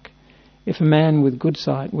dark. If a man with good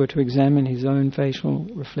sight were to examine his own facial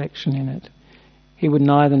reflection in it, he would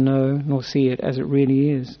neither know nor see it as it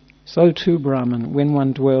really is. So too, Brahman, when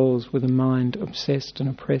one dwells with a mind obsessed and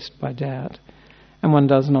oppressed by doubt, and one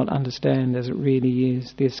does not understand as it really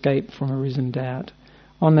is the escape from arisen doubt,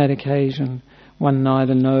 on that occasion one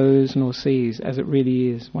neither knows nor sees as it really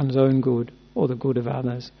is one's own good, or the good of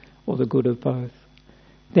others, or the good of both.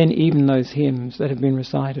 Then even those hymns that have been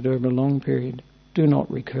recited over a long period do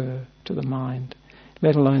not recur to the mind,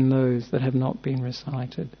 let alone those that have not been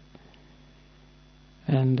recited.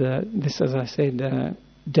 And this, as I said,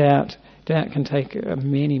 doubt can take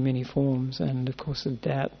many forms, and of course the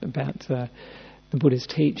doubt about the Buddha's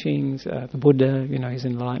teachings, the Buddha, his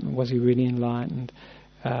enlightenment, was he really enlightened?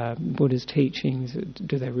 Buddha's teachings,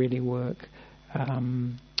 do they really work?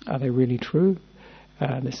 Are they really true?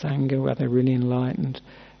 The Sangha, are they really enlightened?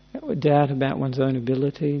 Doubt about one's own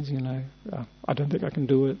abilities, I don't think I can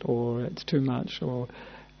do it, or it's too much, or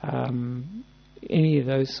any of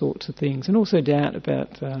those sorts of things. And also doubt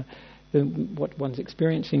about what one's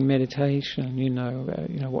experiencing meditation,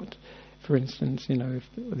 what, for instance, if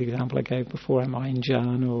the example I gave before, am I in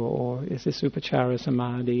jhana, or is this upachara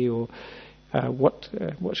samadhi, or what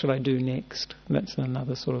should I do next? That's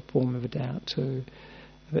another sort of form of a doubt too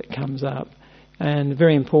that comes up. And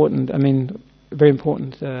very important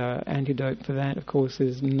antidote for that, of course,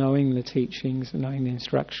 is knowing the teachings, knowing the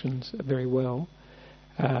instructions very well,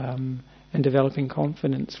 and developing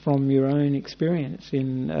confidence from your own experience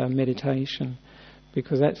in meditation,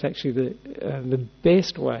 because that's actually the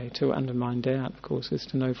best way to undermine doubt, of course, is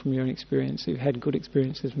to know from your own experience you've had good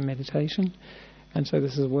experiences with meditation, and so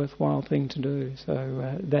this is a worthwhile thing to do.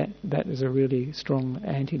 So that is a really strong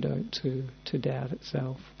antidote to doubt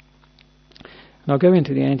itself. And I'll go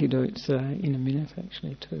into the antidotes in a minute,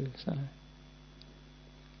 actually, too.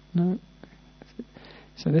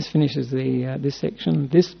 So this finishes this section.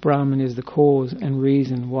 This Brahman is the cause and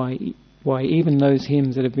reason why even those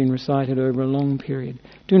hymns that have been recited over a long period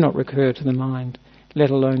do not recur to the mind, let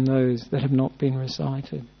alone those that have not been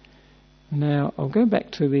recited. Now, I'll go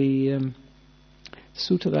back to the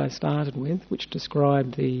sutta that I started with, which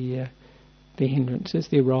described the hindrances,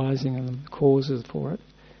 the arising of them, the causes for it.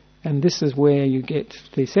 And this is where you get,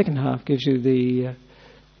 the second half gives you the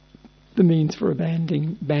means for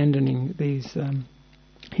abandoning these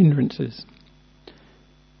hindrances.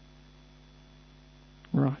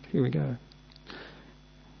 Right, here we go.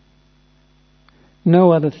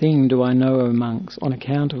 No other thing do I know, O monks, on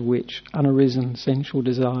account of which unarisen sensual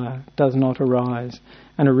desire does not arise,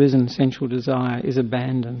 and arisen sensual desire is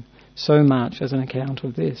abandoned, so much as an account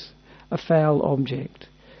of this, a foul object.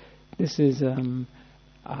 This is a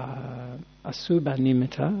subha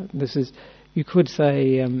nimitta. This is, you could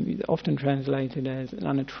say, often translated as an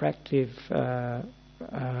unattractive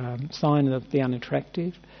sign of the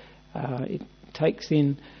unattractive. It takes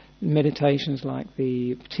in meditations like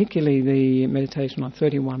particularly the meditation on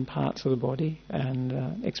 31 parts of the body,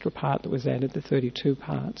 and extra part that was added, the 32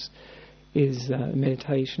 parts, is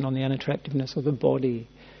meditation on the unattractiveness of the body.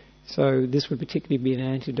 So this would particularly be an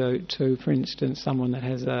antidote to, for instance, someone that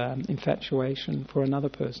has infatuation for another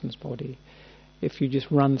person's body. If you just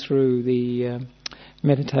run through the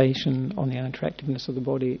meditation on the unattractiveness of the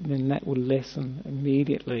body, then that will lessen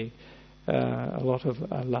immediately a lot of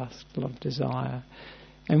lust, a lot of desire.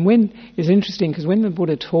 And it's interesting, because when the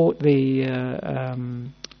Buddha taught the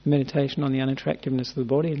meditation on the unattractiveness of the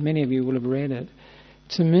body, and many of you will have read it,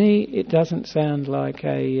 to me it doesn't sound like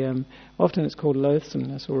often it's called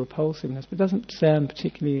loathsomeness or repulsiveness, but it doesn't sound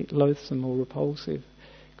particularly loathsome or repulsive,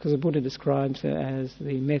 because the Buddha describes it as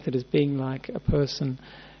the method as being like a person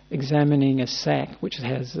examining a sack which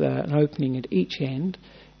has an opening at each end,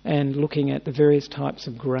 and looking at the various types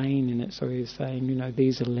of grain in it. So he's saying,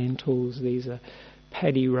 these are lentils, these are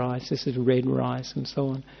paddy rice, this is red rice, and so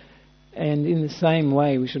on. And in the same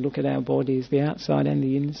way, we should look at our bodies, the outside and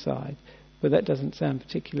the inside. But that doesn't sound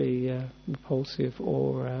particularly repulsive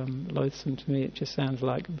or loathsome to me. It just sounds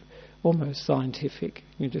like almost scientific.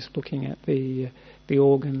 You're just looking at the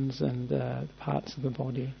organs and the parts of the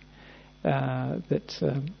body,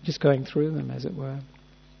 just going through them, as it were.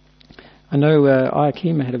 I know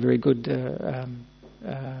Ayakema had a very good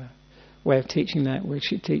way of teaching that, where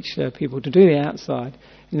she'd teach people to do the outside,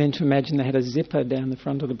 and then to imagine they had a zipper down the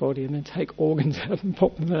front of the body, and then take organs out and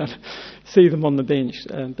pop them out, see them on the bench.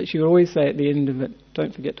 But she would always say at the end of it,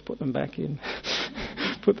 don't forget to put them back in.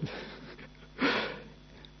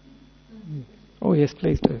 Oh yes,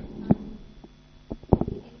 please do.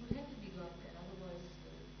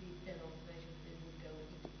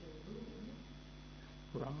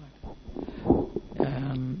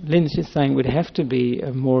 Lynn's just saying it would have to be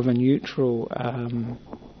more of a neutral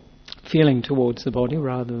feeling towards the body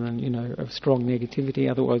rather than, of strong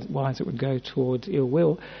negativity. Otherwise it would go towards ill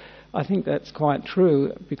will. I think that's quite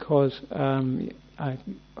true, because I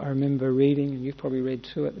remember reading, and you've probably read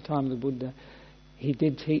too, at the time of the Buddha, he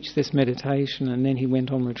did teach this meditation, and then he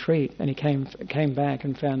went on retreat, and he came back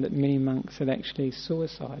and found that many monks had actually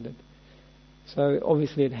suicided. So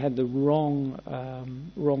obviously it had the wrong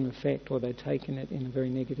effect, or they'd taken it in a very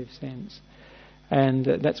negative sense. And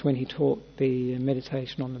that's when he taught the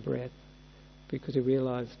meditation on the breath, because he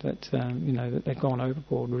realised that that they'd gone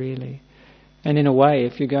overboard, really. And in a way,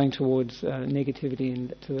 if you're going towards negativity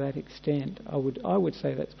and to that extent, I would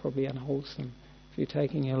say that's probably unwholesome if you're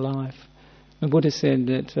taking your life. The Buddha said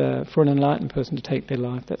that for an enlightened person to take their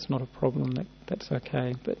life, that's not a problem, that's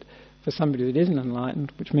okay. But for somebody that isn't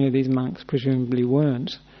enlightened, which many of these monks presumably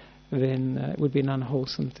weren't, then it would be an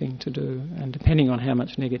unwholesome thing to do. And depending on how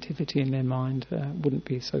much negativity in their mind, wouldn't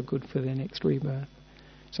be so good for their next rebirth.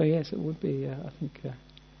 So yes, it would be, I think, a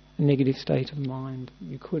negative state of mind.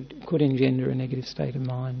 You could engender a negative state of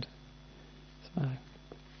mind.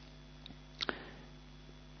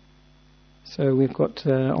 So we've got,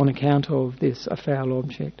 on account of this, a foul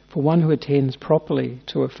object. For one who attends properly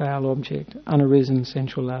to a foul object, unarisen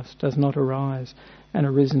sensual lust does not arise, and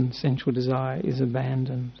arisen sensual desire is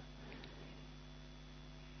abandoned.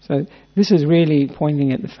 So this is really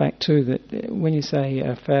pointing at the fact too that when you say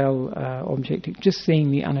a foul object, just seeing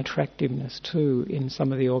the unattractiveness too in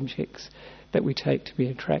some of the objects that we take to be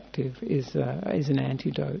attractive is an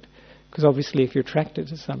antidote. Because obviously if you're attracted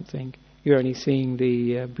to something, you're only seeing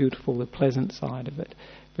the beautiful, the pleasant side of it.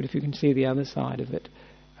 But if you can see the other side of it,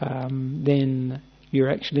 then you're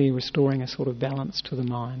actually restoring a sort of balance to the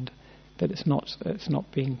mind. That it's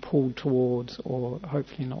not being pulled towards or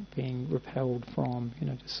hopefully not being repelled from,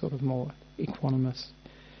 just sort of more equanimous.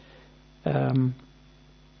 And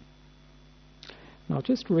I'll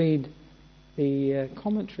just read the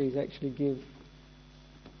commentaries. Actually give,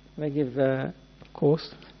 of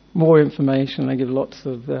course, more information. They give lots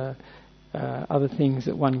of other things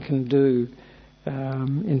that one can do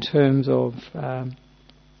in terms of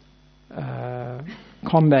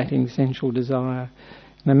combating sensual desire.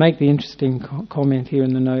 And they make the interesting comment here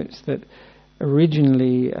in the notes that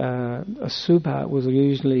originally a supā was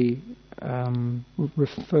usually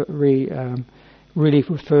really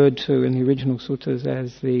referred to in the original suttas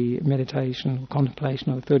as the meditation or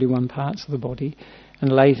contemplation of the 31 parts of the body,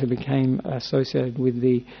 and later became associated with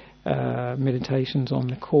the meditations on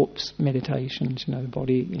the corpse meditations, the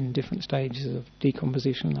body in different stages of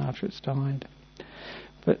decomposition after it's died.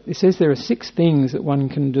 But it says there are 6 things that one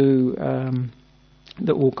can do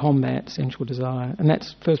that will combat sensual desire. And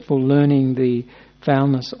that's, first of all, learning the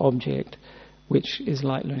foulness object, which is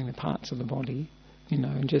like learning the parts of the body,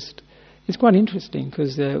 and just, it's quite interesting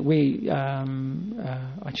because I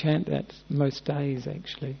chant that most days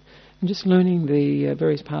actually, and just learning the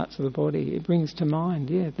various parts of the body, it brings to mind,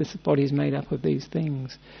 this body is made up of these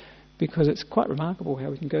things, because it's quite remarkable how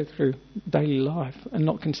we can go through daily life and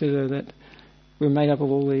not consider that we're made up of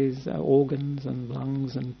all these organs and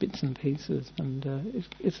lungs and bits and pieces, and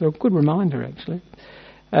it's a good reminder actually.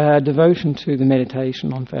 Devotion to the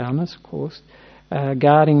meditation on foulness, of course.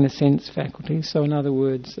 Guarding the sense faculties, so in other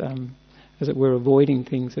words, as it were, avoiding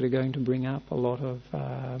things that are going to bring up a lot of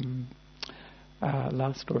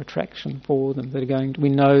lust or attraction for them. That are going to, we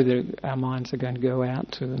know that our minds are going to go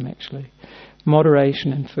out to them actually.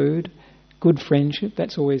 Moderation in food. Good friendship,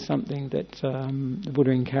 that's always something that the Buddha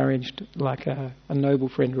encouraged, like a noble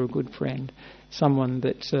friend or a good friend, someone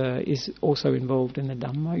that is also involved in the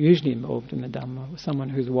Dhamma, usually involved in the Dhamma, someone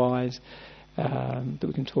who's wise, that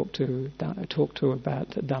we can talk to about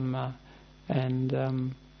the Dhamma and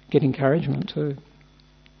get encouragement too.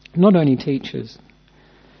 Not only teachers.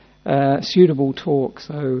 Suitable talk,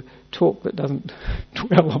 so talk that doesn't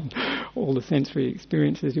dwell on all the sensory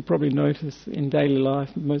experiences. You probably notice in daily life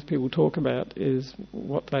most people talk about is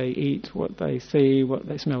what they eat, what they see, what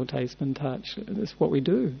they smell, taste and touch. That's what we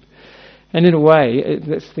do. And in a way,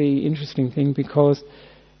 that's the interesting thing, because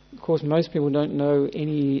of course most people don't know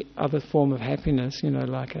any other form of happiness,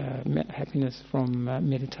 like happiness from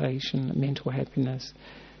meditation, mental happiness.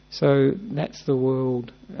 So that's the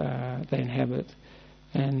world they inhabit.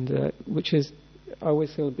 And which is, I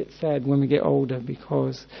always feel a bit sad when we get older,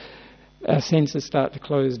 because our senses start to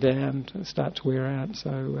close down, start to wear out. So,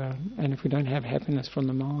 and if we don't have happiness from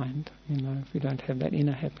the mind, if we don't have that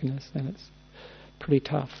inner happiness, then it's pretty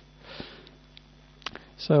tough.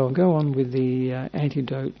 So I'll go on with the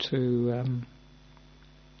antidote to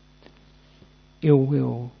ill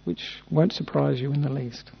will, which won't surprise you in the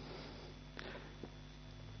least.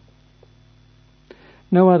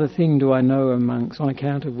 No other thing do I know, O monks, on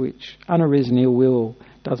account of which unarisen ill will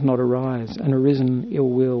does not arise, and arisen ill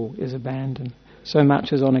will is abandoned, so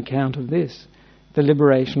much as on account of this, the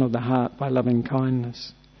liberation of the heart by loving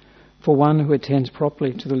kindness. For one who attends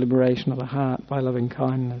properly to the liberation of the heart by loving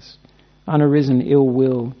kindness, unarisen ill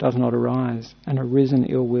will does not arise, and arisen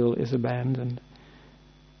ill will is abandoned.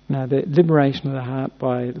 Now, the liberation of the heart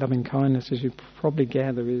by loving kindness, as you probably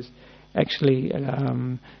gather, is actually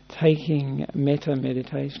taking metta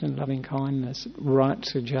meditation and loving kindness right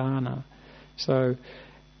to jhana. So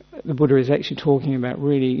the Buddha is actually talking about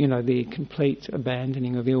really, the complete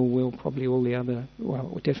abandoning of ill will, probably all the other,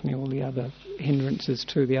 definitely all the other hindrances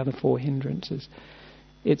too, the other 4 hindrances.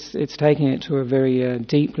 It's taking it to a very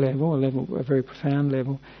deep level, a very profound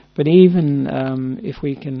level. But even if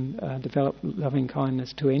we can develop loving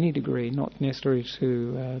kindness to any degree, not necessarily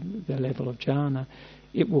to the level of jhana,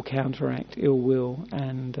 it will counteract ill will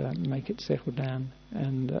and make it settle down,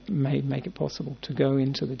 and may make it possible to go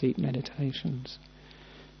into the deep meditations.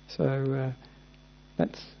 So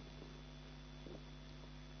that's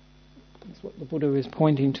what the Buddha is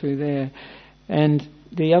pointing to there. And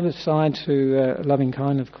the other side to loving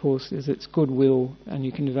kindness, of course, is its goodwill, and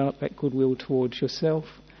you can develop that goodwill towards yourself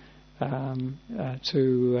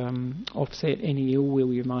to offset any ill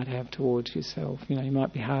will you might have towards yourself. You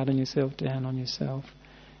might be hard on yourself, down on yourself,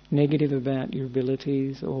 negative about your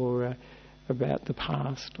abilities or about the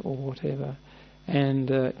past or whatever. And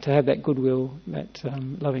to have that goodwill, that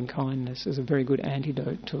loving kindness, is a very good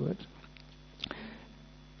antidote to it.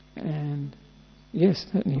 And yes,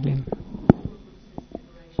 certainly, Lynn.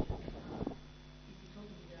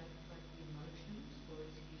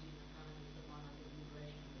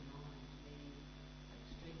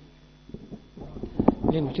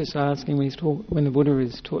 Lynn was just asking when the Buddha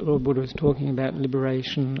is Lord Buddha is talking about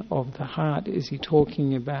liberation of the heart. Is he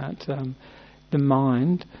talking about the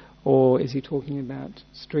mind, or is he talking about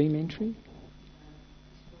stream entry?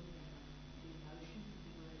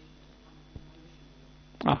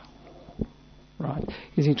 Right.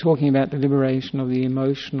 Is he talking about the liberation of the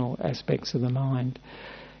emotional aspects of the mind?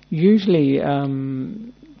 Usually,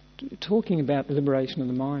 talking about the liberation of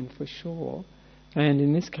the mind for sure. And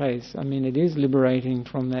in this case, I mean, it is liberating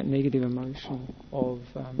from that negative emotion of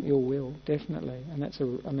ill will, definitely. And that's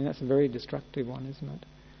a very destructive one, isn't it?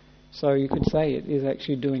 So you could say it is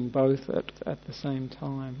actually doing both at the same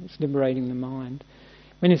time. It's liberating the mind.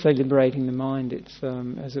 When you say liberating the mind, it's,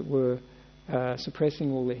 as it were,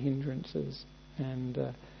 suppressing all the hindrances. And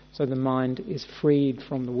so the mind is freed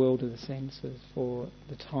from the world of the senses for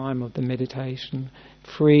the time of the meditation,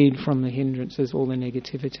 freed from the hindrances, all the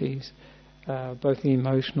negativities, both the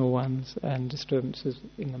emotional ones and disturbances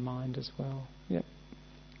in the mind as well. Yep.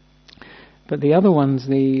 But the other ones,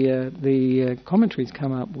 the commentaries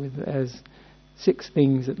come up with as 6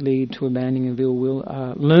 things that lead to abandoning of ill will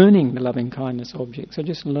are learning the loving kindness object. So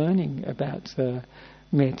just learning about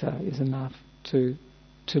metta is enough to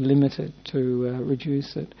limit it, to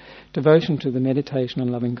reduce it. Devotion to the meditation on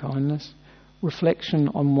loving kindness, reflection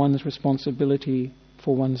on one's responsibility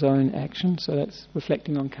for one's own action, so that's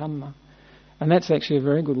reflecting on karma. And that's actually a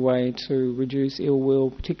very good way to reduce ill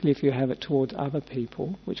will, particularly if you have it towards other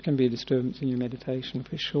people, which can be a disturbance in your meditation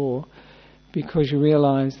for sure, because you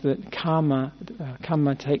realise that karma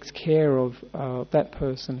takes care of that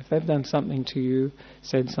person. If they've done something to you,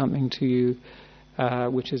 said something to you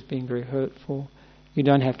which has been very hurtful, you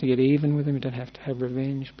don't have to get even with them, you don't have to have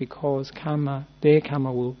revenge, because their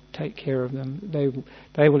karma will take care of them.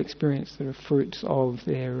 They will experience the fruits of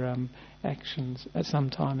their actions at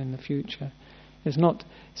some time in the future. It's not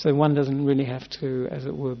so one doesn't really have to, as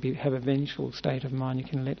it were, have a vengeful state of mind. You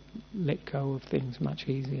can let go of things much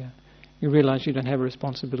easier. You realise you don't have a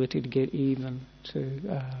responsibility to get even,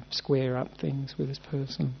 to square up things with this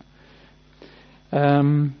person.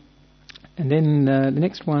 And then the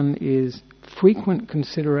next one is frequent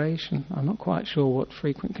consideration. I'm not quite sure what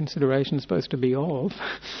frequent consideration is supposed to be of.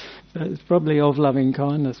 It's probably of loving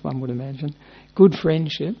kindness, one would imagine. Good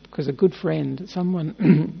friendship, because a good friend, someone,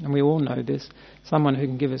 and we all know this, someone who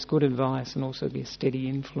can give us good advice and also be a steady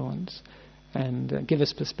influence and give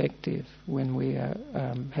us perspective when we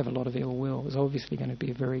have a lot of ill will, is obviously going to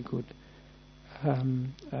be a very good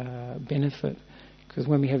benefit. Because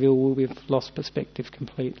when we have ill will, we've lost perspective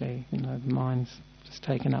completely. The mind's just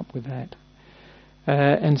taken up with that.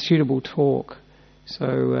 And suitable talk.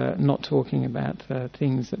 So not talking about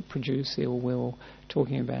things that produce ill will,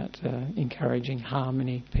 talking about encouraging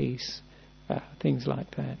harmony, peace, things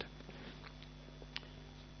like that.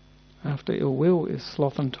 After ill will is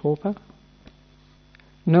sloth and torpor.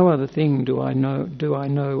 No other thing do I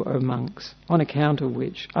know, O monks, on account of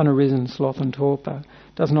which unarisen sloth and torpor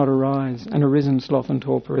does not arise, and arisen sloth and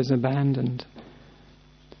torpor is abandoned.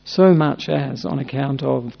 So much as, on account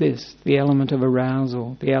of this, the element of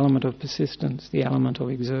arousal, the element of persistence, the element of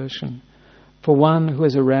exertion. For one who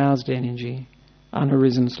has aroused energy,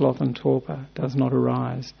 unarisen sloth and torpor does not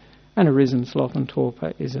arise, and arisen sloth and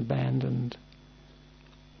torpor is abandoned.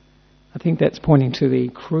 I think that's pointing to the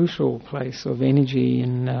crucial place of energy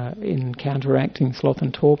in counteracting sloth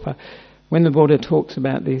and torpor. When the Buddha talks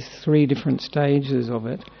about these 3 different stages of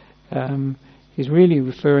it, he's really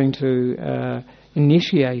referring to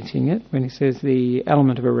initiating it. When he says the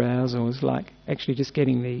element of arousal is like actually just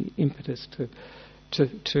getting the impetus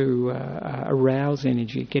to arouse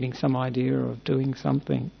energy, getting some idea of doing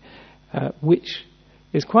something, which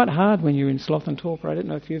is quite hard when you're in sloth and torpor. I don't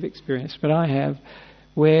know if you've experienced, but I have,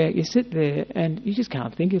 where you sit there and you just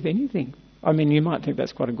can't think of anything. I mean, you might think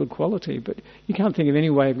that's quite a good quality, but you can't think of any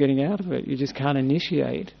way of getting out of it. You just can't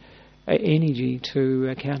initiate energy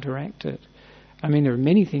to counteract it. I mean, there are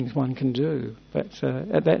many things one can do, but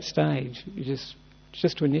at that stage, you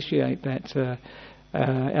just to initiate that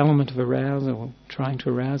element of arousal, trying to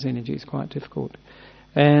arouse energy, is quite difficult.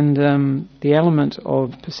 And the element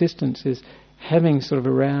of persistence is having sort of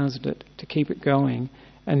aroused it, to keep it going,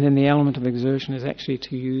 And then the element of exertion is actually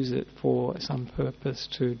to use it for some purpose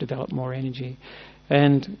to develop more energy.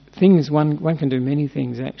 And one can do many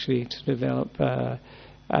things actually to develop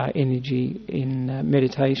energy in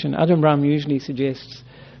meditation. Ajahn Brahm usually suggests,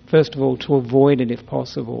 first of all, to avoid it if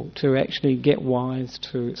possible, to actually get wise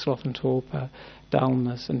to sloth and torpor,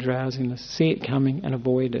 dullness and drowsiness, see it coming and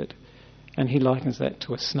avoid it. And he likens that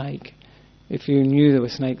to a snake. If you knew there were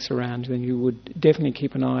snakes around, then you would definitely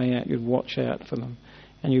keep an eye out, you'd watch out for them.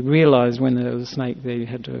 And you'd realise when there was a snake there, you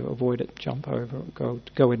had to avoid it, jump over it,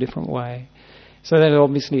 go a different way. So that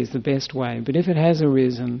obviously is the best way. But if it has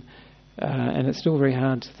arisen, and it's still very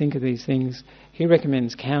hard to think of these things, he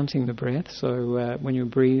recommends counting the breath. So when you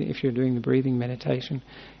breathe, if you're doing the breathing meditation,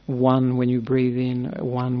 1 when you breathe in,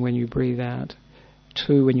 1 when you breathe out,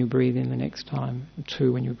 2 when you breathe in the next time,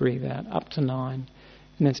 2 when you breathe out, up to 9.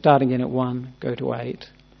 And then start again at 1, go to 8.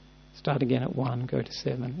 Start again at 1, go to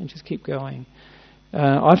 7, and just keep going.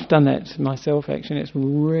 I've done that myself actually. It's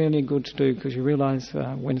really good to do because you realise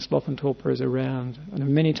when sloth and torpor is around. And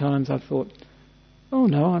many times I've thought, oh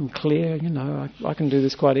no, I'm clear, I can do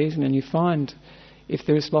this quite easily. And you find if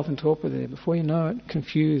there is sloth and torpor there, before you know it,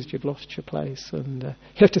 confused, you've lost your place and you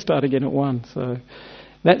have to start again at 1. So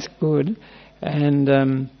that's good. And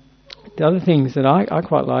the other things that I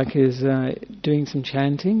quite like is doing some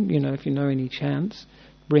chanting. If you know any chants,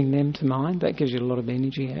 bring them to mind. That gives you a lot of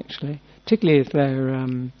energy actually, particularly if they're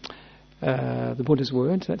the Buddha's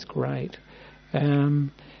words. That's great.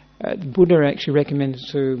 The Buddha actually recommended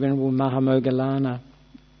to Venerable Mahamoggallana,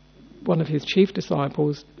 one of his chief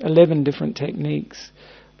disciples, 11 different techniques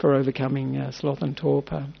for overcoming sloth and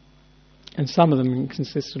torpor. And some of them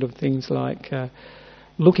consisted of things like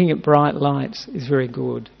looking at bright lights is very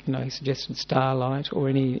good. He suggested starlight or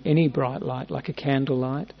any bright light, like a candle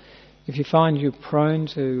light. If you find you're prone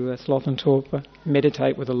to sloth and torpor,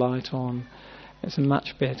 meditate with a light on. It's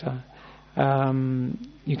much better.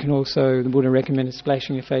 You can also, the Buddha recommended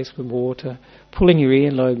splashing your face with water. Pulling your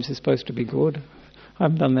earlobes is supposed to be good. I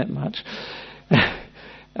haven't done that much.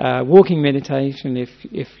 Walking meditation,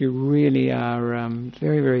 if you really are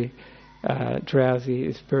very, very drowsy,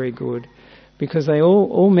 is very good. Because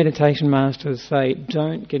all meditation masters say,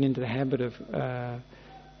 don't get into the habit of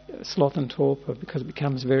sloth and torpor because it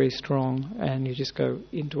becomes very strong and you just go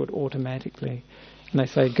into it automatically. And they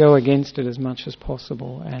say go against it as much as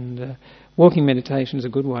possible. And walking meditation is a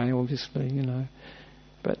good way, obviously,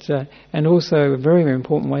 But and also a very, very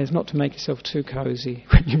important way is not to make yourself too cosy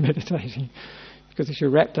when you're meditating. Because if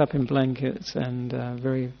you're wrapped up in blankets and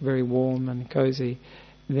very, very warm and cosy,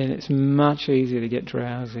 then it's much easier to get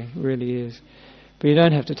drowsy. It really is. But you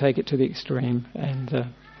don't have to take it to the extreme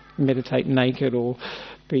and meditate naked or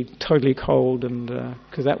be totally cold, and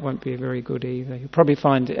because that won't be very good either. You'll probably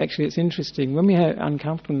find, actually it's interesting, when we have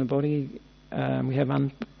uncomfortable in the body, we have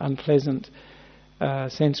unpleasant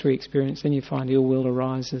sensory experience, then you find ill will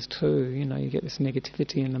arises too. You get this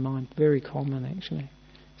negativity in the mind. Very common actually.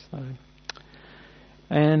 So,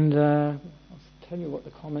 and I'll tell you what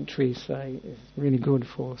the commentaries say is really good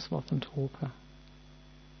for sloth and torpor.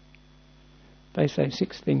 They say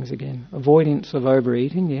 6 things again. Avoidance of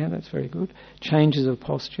overeating, yeah, that's very good. Changes of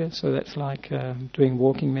posture, so that's like doing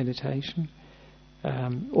walking meditation.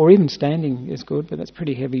 Or even standing is good, but that's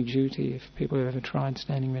pretty heavy duty if people have ever tried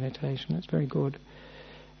standing meditation. That's very good.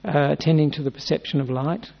 Attending to the perception of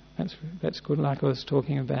light, that's good, like I was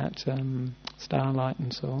talking about starlight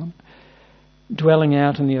and so on. Dwelling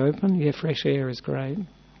out in the open, yeah, fresh air is great.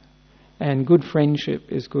 And good friendship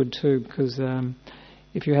is good too, because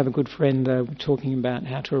if you have a good friend, we're talking about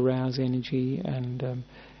how to arouse energy and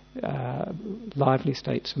lively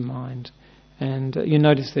states of mind. And you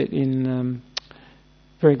notice that in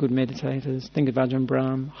very good meditators, think of Ajahn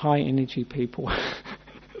Brahm, high energy people.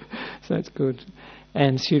 So that's good.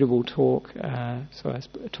 And suitable talk. So I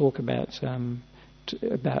talk about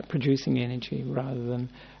producing energy rather than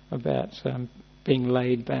about being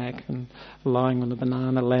laid back and lying on the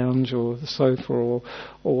banana lounge or the sofa or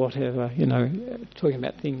whatever, talking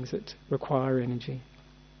about things that require energy.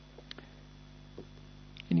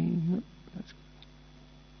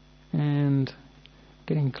 And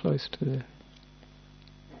getting close to the...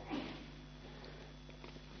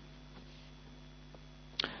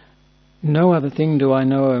 No other thing do I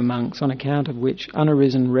know, O monks, on account of which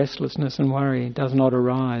unarisen restlessness and worry does not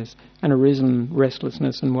arise, and arisen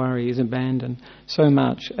restlessness and worry is abandoned, so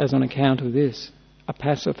much as on account of this, a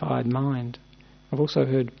pacified mind. I've also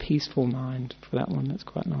heard peaceful mind for that one, that's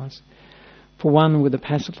quite nice. For one with a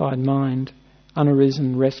pacified mind,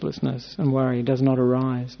 unarisen restlessness and worry does not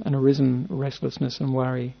arise, and arisen restlessness and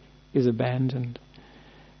worry is abandoned.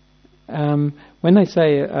 when they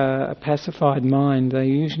say a pacified mind, they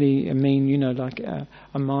usually mean, like a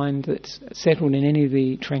mind that's settled in any of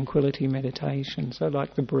the tranquility meditation. So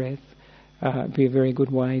like the breath be a very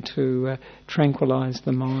good way to tranquilize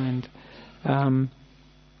the mind.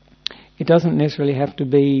 It doesn't necessarily have to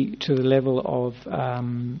be to the level of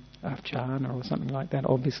jhana or something like that.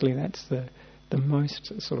 Obviously that's the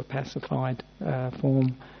most sort of pacified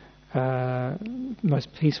form, most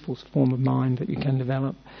peaceful form of mind that you can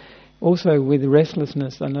develop. Also with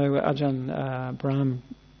restlessness, I know Ajahn Brahm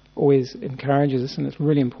always encourages us, and it's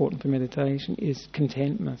really important for meditation, is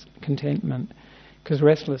contentment. Because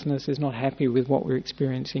restlessness is not happy with what we're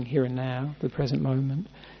experiencing here and now, the present moment.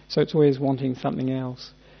 So it's always wanting something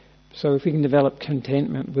else. So if we can develop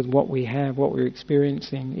contentment with what we have, what we're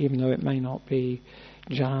experiencing, even though it may not be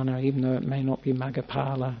jhana, even though it may not be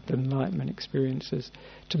Maggaphala, the enlightenment experiences,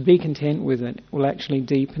 to be content with it will actually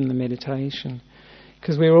deepen the meditation.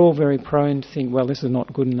 Because we're all very prone to think, well, this is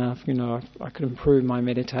not good enough, I could improve my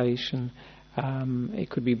meditation, it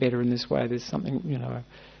could be better in this way, there's something,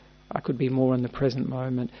 I could be more in the present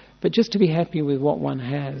moment. But just to be happy with what one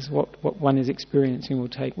has, what one is experiencing will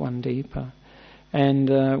take one deeper. And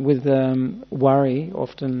with worry,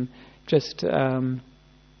 often just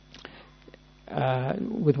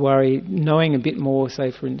with worry, knowing a bit more,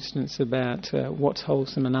 say for instance, about what's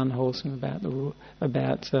wholesome and unwholesome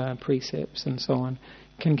about precepts and so on,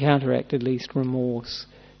 can counteract at least remorse,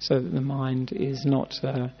 so that the mind is not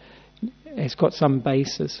has got some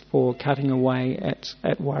basis for cutting away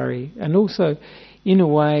at worry. And also, in a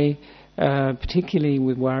way, particularly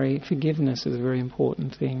with worry, forgiveness is a very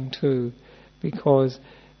important thing too, because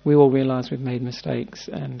we all realise we've made mistakes,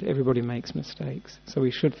 and everybody makes mistakes, so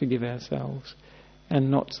we should forgive ourselves and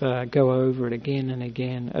not go over it again and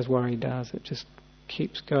again as worry does. It just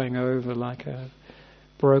keeps going over like a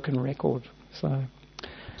broken record.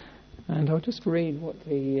 And I'll just read what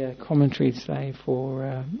the commentaries say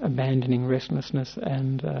for abandoning restlessness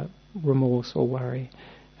and remorse or worry.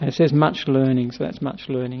 And it says much learning, so that's much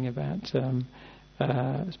learning about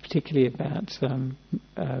particularly about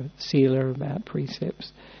sila, about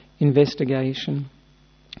precepts, investigation,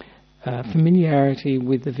 familiarity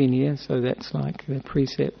with the Vinaya, so that's like the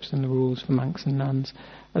precepts and the rules for monks and nuns,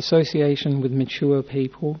 association with mature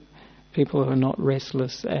people who are not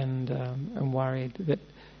restless and worried, that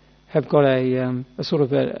have got a sort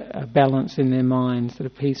of a balance in their minds, that are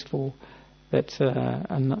peaceful, that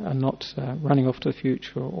are not running off to the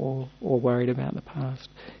future or worried about the past.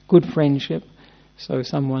 Good friendship, so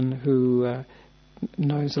someone who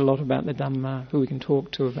knows a lot about the Dhamma, who we can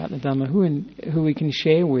talk to about the Dhamma, who we can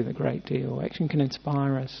share with a great deal, actually can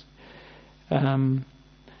inspire us.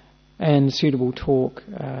 And suitable talk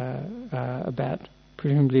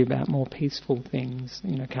presumably about more peaceful things,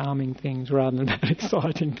 calming things, rather than about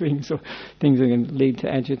exciting things or things that can lead to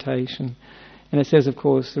agitation. And it says, of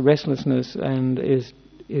course, the restlessness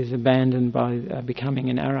is abandoned by becoming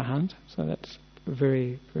an arahant, so that's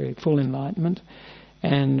very, very full enlightenment,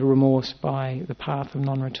 and remorse by the path of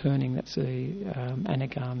non-returning, that's the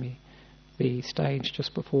anagami, the stage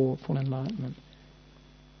just before full enlightenment.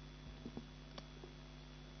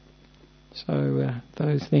 So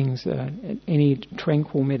those things, any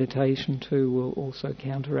tranquil meditation too will also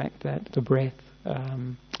counteract that, the breath,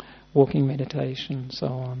 walking meditation, so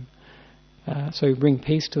on. So bring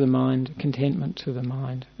peace to the mind, contentment to the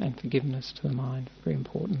mind, and forgiveness to the mind, very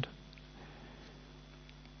important.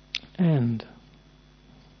 And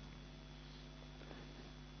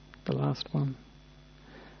the last one.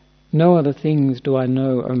 No other things do I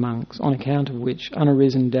know, O monks, on account of which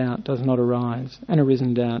unarisen doubt does not arise, and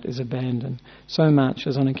arisen doubt is abandoned, so much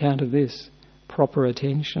as on account of this, proper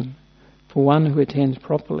attention. For one who attends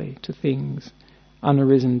properly to things,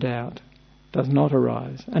 unarisen doubt does not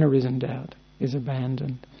arise, and arisen doubt is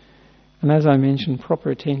abandoned. And as I mentioned, proper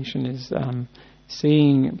attention is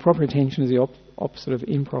proper attention is the opposite of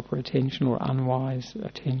improper attention or unwise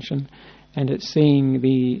attention. And it's seeing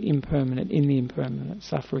the impermanent in the impermanent,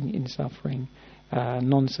 suffering in suffering,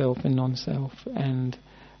 non-self in non-self, and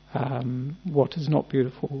what is not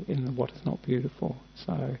beautiful in what is not beautiful.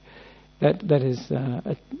 So that is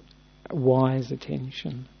a wise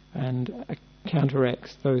attention, and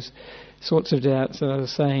counteracts those sorts of doubts that I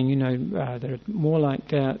was saying. They're more like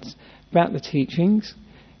doubts about the teachings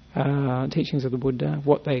of the Buddha,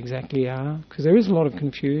 what they exactly are, because there is a lot of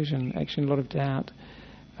confusion, actually a lot of doubt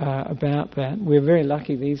about that. We're very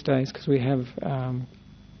lucky these days because we have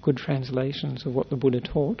good translations of what the Buddha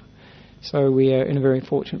taught. So we are in a very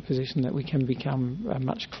fortunate position that we can become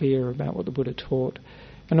much clearer about what the Buddha taught.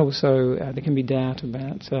 And also there can be doubt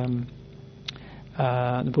about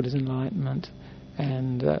the Buddha's enlightenment.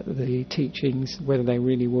 and the teachings, whether they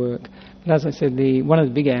really work. But as I said, one of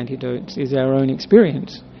the big antidotes is our own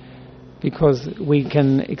experience, because we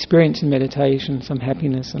can experience in meditation some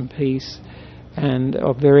happiness and peace, and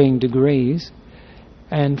of varying degrees,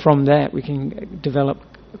 and from that we can develop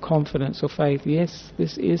confidence or faith. Yes,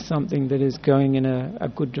 this is something that is going in a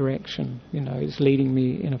good direction, it's leading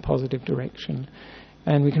me in a positive direction.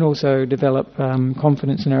 And we can also develop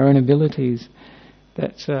confidence in our own abilities,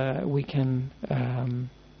 that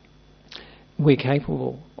we're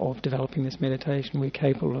capable of developing this meditation, we're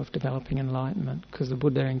capable of developing enlightenment, because the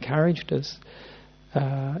Buddha encouraged us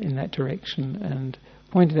in that direction and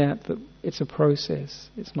pointed out that it's a process,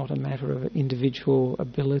 it's not a matter of individual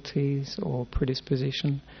abilities or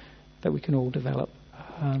predisposition, that we can all develop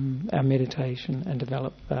our meditation and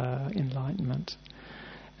develop enlightenment.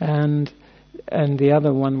 And the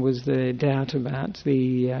other one was the doubt about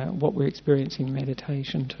what we're experiencing in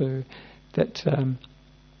meditation too, that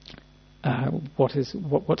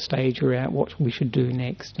what stage we're at, what we should do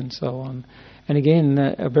next, and so on. And again,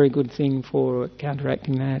 a very good thing for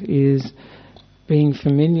counteracting that is being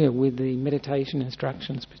familiar with the meditation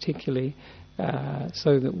instructions, particularly,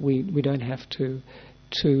 so that we don't have to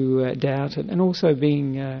doubt it, and also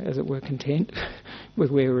being, as it were, content with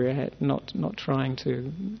where we're at, not trying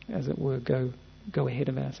to, as it were, go ahead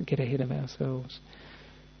of us, get ahead of ourselves.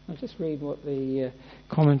 I'll just read what the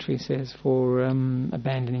commentary says for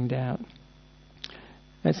abandoning doubt.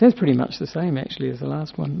 It says pretty much the same, actually, as the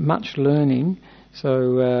last one. Much learning,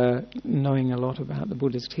 so knowing a lot about the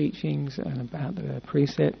Buddha's teachings and about the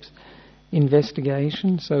precepts.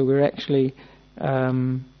 Investigation, so we're actually...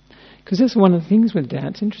 because that's one of the things with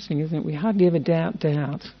doubt. It's interesting, isn't it? We hardly ever doubt.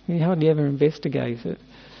 We hardly ever investigate it.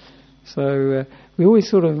 So we always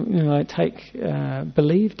sort of,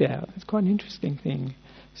 believe doubt. It's quite an interesting thing.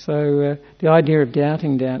 So the idea of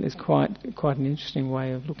doubting doubt is quite an interesting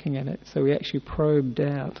way of looking at it. So we actually probe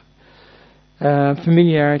doubt.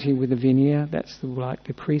 Familiarity with the Vinaya, that's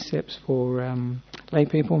the precepts for lay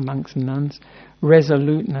people, monks and nuns.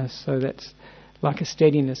 Resoluteness, so that's like a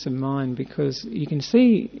steadiness of mind, because you can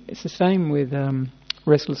see it's the same with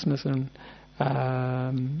restlessness and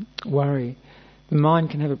worry. The mind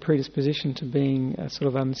can have a predisposition to being sort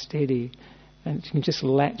of unsteady, and it can just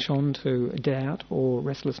latch on to doubt or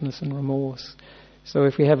restlessness and remorse. So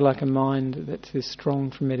if we have like a mind that is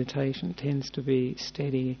strong for meditation, it tends to be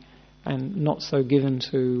steady and not so given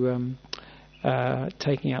to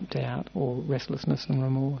taking up doubt or restlessness and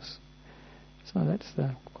remorse. So that's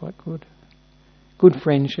quite good. Good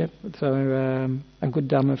friendship, so a good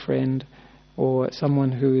Dhamma friend, or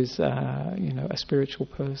someone who is a spiritual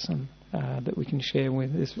person that we can share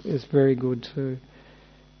with is very good too,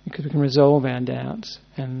 because we can resolve our doubts,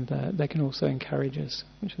 and they can also encourage us,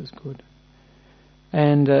 which is good.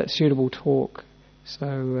 And suitable talk,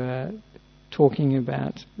 so talking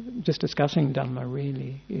about, just discussing Dhamma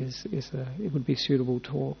really it would be suitable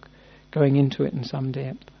talk, going into it in some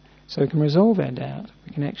depth. So we can resolve our doubt.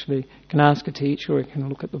 We can ask a teacher, or we can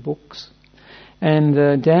look at the books.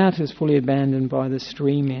 And doubt is fully abandoned by the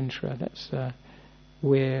stream enterer. That's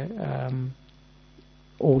where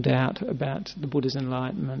all doubt about the Buddha's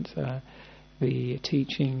enlightenment, the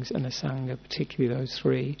teachings and the Sangha, particularly those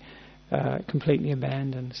three, completely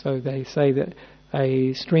abandoned. So they say that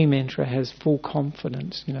a stream enterer has full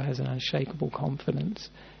confidence, has an unshakable confidence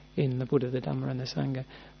in the Buddha, the Dhamma and the Sangha,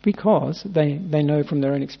 because they know from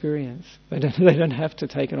their own experience. They don't have to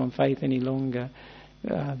take it on faith any longer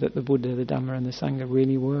that the Buddha, the Dhamma and the Sangha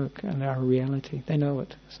really work and are a reality. They know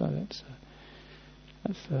it. So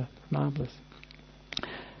that's marvellous.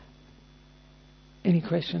 Any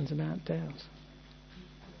questions about doubt?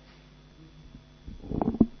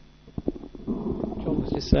 John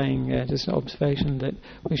was just saying, just an observation, that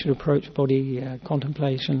we should approach body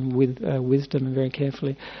contemplation with wisdom and very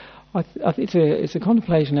carefully. It's a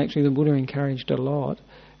contemplation actually the Buddha encouraged a lot,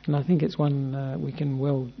 and I think it's one we can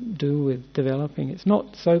well do with developing. It's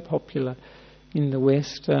not so popular in the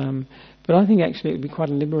West, but I think actually it would be quite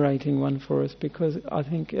a liberating one for us, because I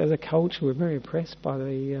think as a culture we're very oppressed by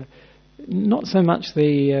the not so much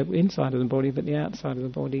the inside of the body, but the outside of the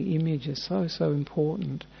body. Image is so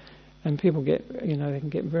important, and people get they can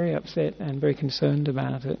get very upset and very concerned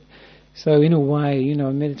about it. So in a way,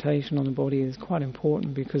 meditation on the body is quite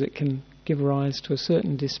important, because it can give rise to a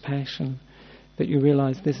certain dispassion, that you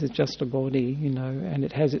realise this is just a body, and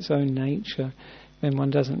it has its own nature, and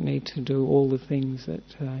one doesn't need to do all the things that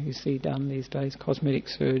you see done these days, cosmetic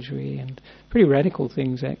surgery and pretty radical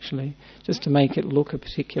things actually, just to make it look a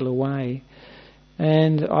particular way.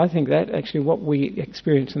 And I think that actually what we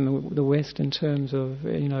experience in the West in terms of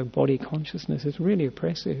body consciousness is really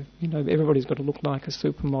oppressive. Everybody's got to look like a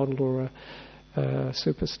supermodel or a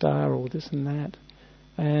superstar or this and that.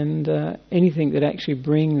 And anything that actually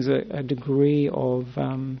brings a degree of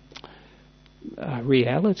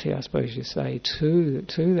reality, I suppose you say, to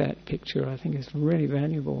that picture, I think is really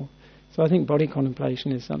valuable. So I think body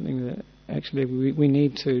contemplation is something that actually we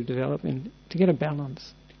need to develop to get a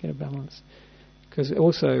balance. Because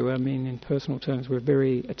also, in personal terms, we're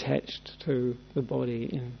very attached to the body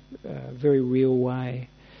in a very real way.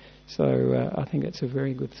 So I think it's a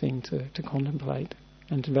very good thing to contemplate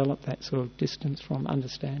and develop that sort of distance from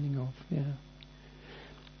understanding of. Yeah.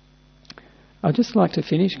 I'd just like to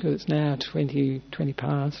finish, because it's now 20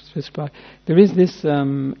 past. There is this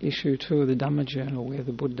issue too of the Dhamma Journal where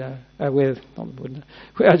where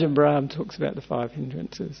Ajahn Brahm talks about the 5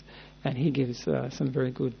 hindrances, and he gives some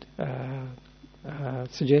very good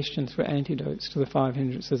suggestions for antidotes to the 5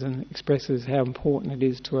 hindrances and expresses how important it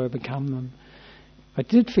is to overcome them. I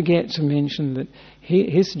did forget to mention that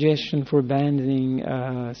his suggestion for abandoning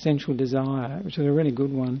sensual desire, which is a really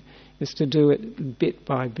good one, is to do it bit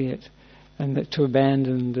by bit, and that to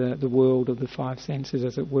abandon the world of the 5 senses,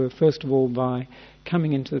 as it were, first of all by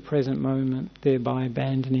coming into the present moment, thereby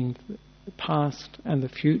abandoning the past and the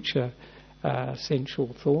future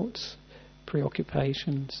sensual thoughts,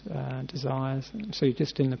 preoccupations, desires. So you're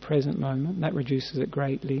just in the present moment. That reduces it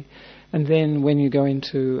greatly. And then when you go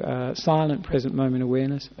into silent present moment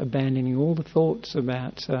awareness, abandoning all the thoughts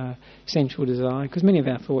about sensual desire, because many of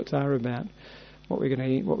our thoughts are about what we're going to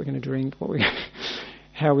eat, what we're going to drink,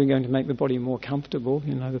 how we're going to make the body more comfortable,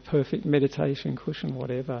 the perfect meditation cushion,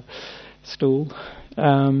 whatever, stool.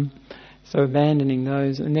 So abandoning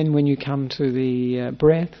those. And then when you come to the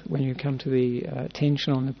breath, when you come to the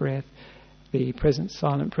attention on the breath, the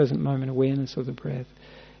silent present moment awareness of the breath,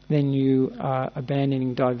 then you are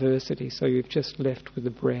abandoning diversity. So you've just left with the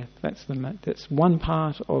breath. That's one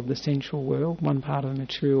part of the sensual world, one part of the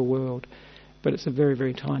material world, but it's a very,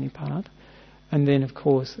 very tiny part. And then, of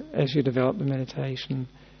course, as you develop the meditation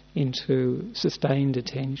into sustained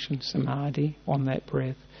attention, samadhi, on that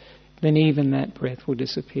breath, then even that breath will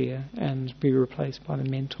disappear and be replaced by a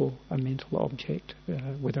mental object,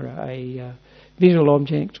 whether a visual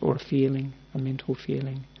object or a mental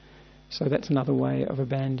feeling. So that's another way of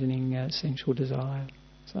abandoning sensual desire.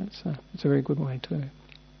 So it's a very good way too.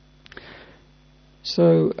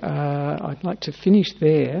 So I'd like to finish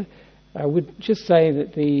there. I would just say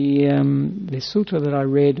that the sutta that I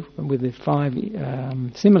read with the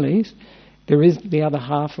 5 similes, there is the other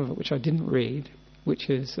half of it which I didn't read, which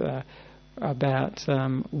is about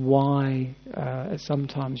why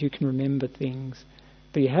sometimes you can remember things,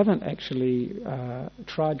 but you haven't actually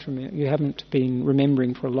tried to remember. You haven't been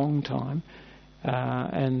remembering for a long time,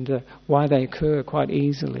 and why they occur quite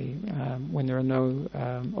easily when there are no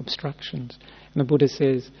obstructions. And the Buddha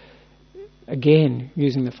says, again,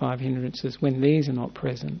 using the 5 hindrances, when these are not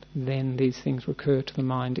present, then these things recur to the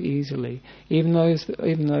mind easily. Even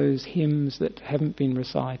those hymns that haven't been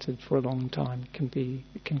recited for a long time can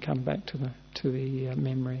come back to the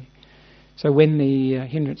memory. So when the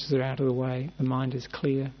hindrances are out of the way, the mind is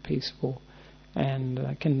clear, peaceful, and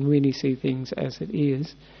can really see things as it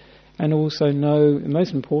is, and also know,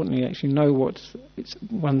 most importantly, actually know what's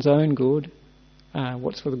one's own good,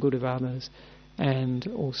 what's for the good of others, and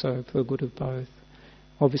also for the good of both.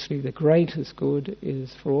 Obviously, the greatest good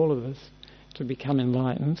is for all of us to become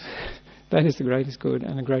enlightened. That is the greatest good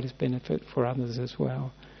and the greatest benefit for others as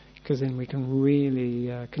well, because then we can really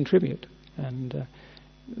contribute. And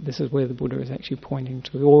this is where the Buddha is actually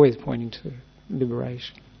always pointing to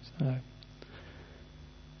liberation. So,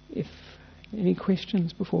 if any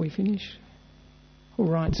questions before we finish? All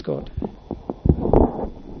right, Scott.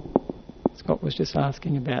 Scott was just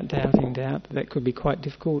asking about doubting doubt. That could be quite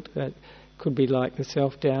difficult. That could be like the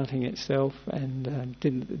self-doubting itself. And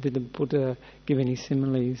did the Buddha give any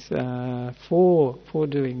similes for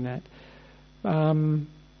doing that?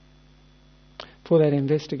 For that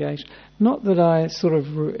investigation. Not that I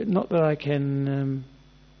can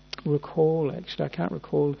recall. Actually, I can't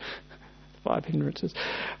recall 5 hindrances.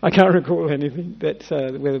 I can't recall anything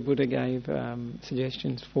where the Buddha gave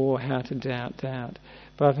suggestions for how to doubt.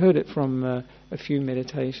 But I've heard it from a few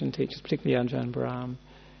meditation teachers, particularly Ajahn Brahm,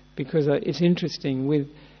 because it's interesting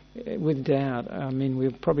with doubt. I mean,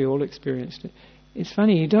 we've probably all experienced it. It's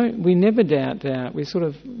funny, we never doubt. We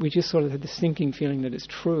just sort of have this sinking feeling that it's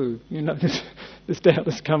true. This doubt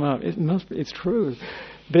has come up. It's true,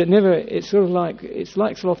 but it's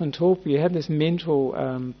like sloth and torpor. You have this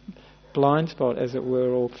mental blind spot, as it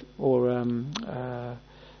were, or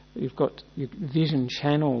you've got your vision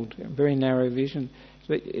channeled, very narrow vision,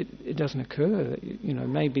 but it doesn't occur.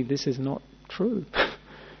 Maybe this is not true.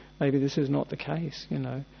 Maybe this is not the case.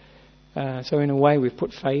 So in a way, we've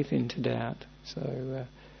put faith into doubt. So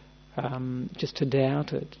just to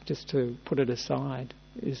doubt it, just to put it aside,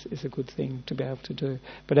 is a good thing to be able to do.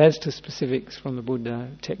 But as to specifics from the Buddha,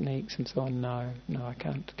 techniques and so on, no, I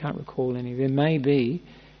can't recall any. There may be,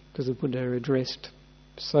 because the Buddha addressed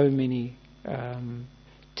so many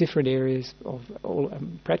different areas of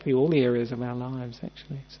practically all the areas of our lives,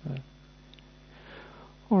 actually. So,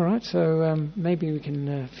 all right. So maybe we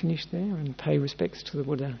can finish there and pay respects to the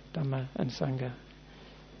Buddha, Dhamma, and Sangha.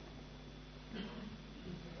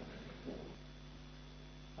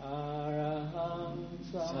 Araham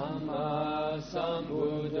Samma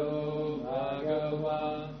Sambuddho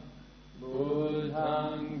Bhagava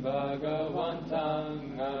Buddhang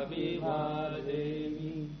Bhagavantang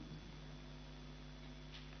Abhivademi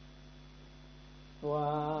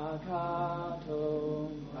Swakato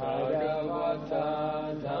Bhagavata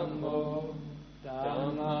Dhammo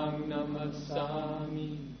Dhammang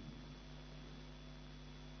Namassami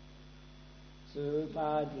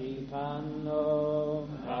Supatipanno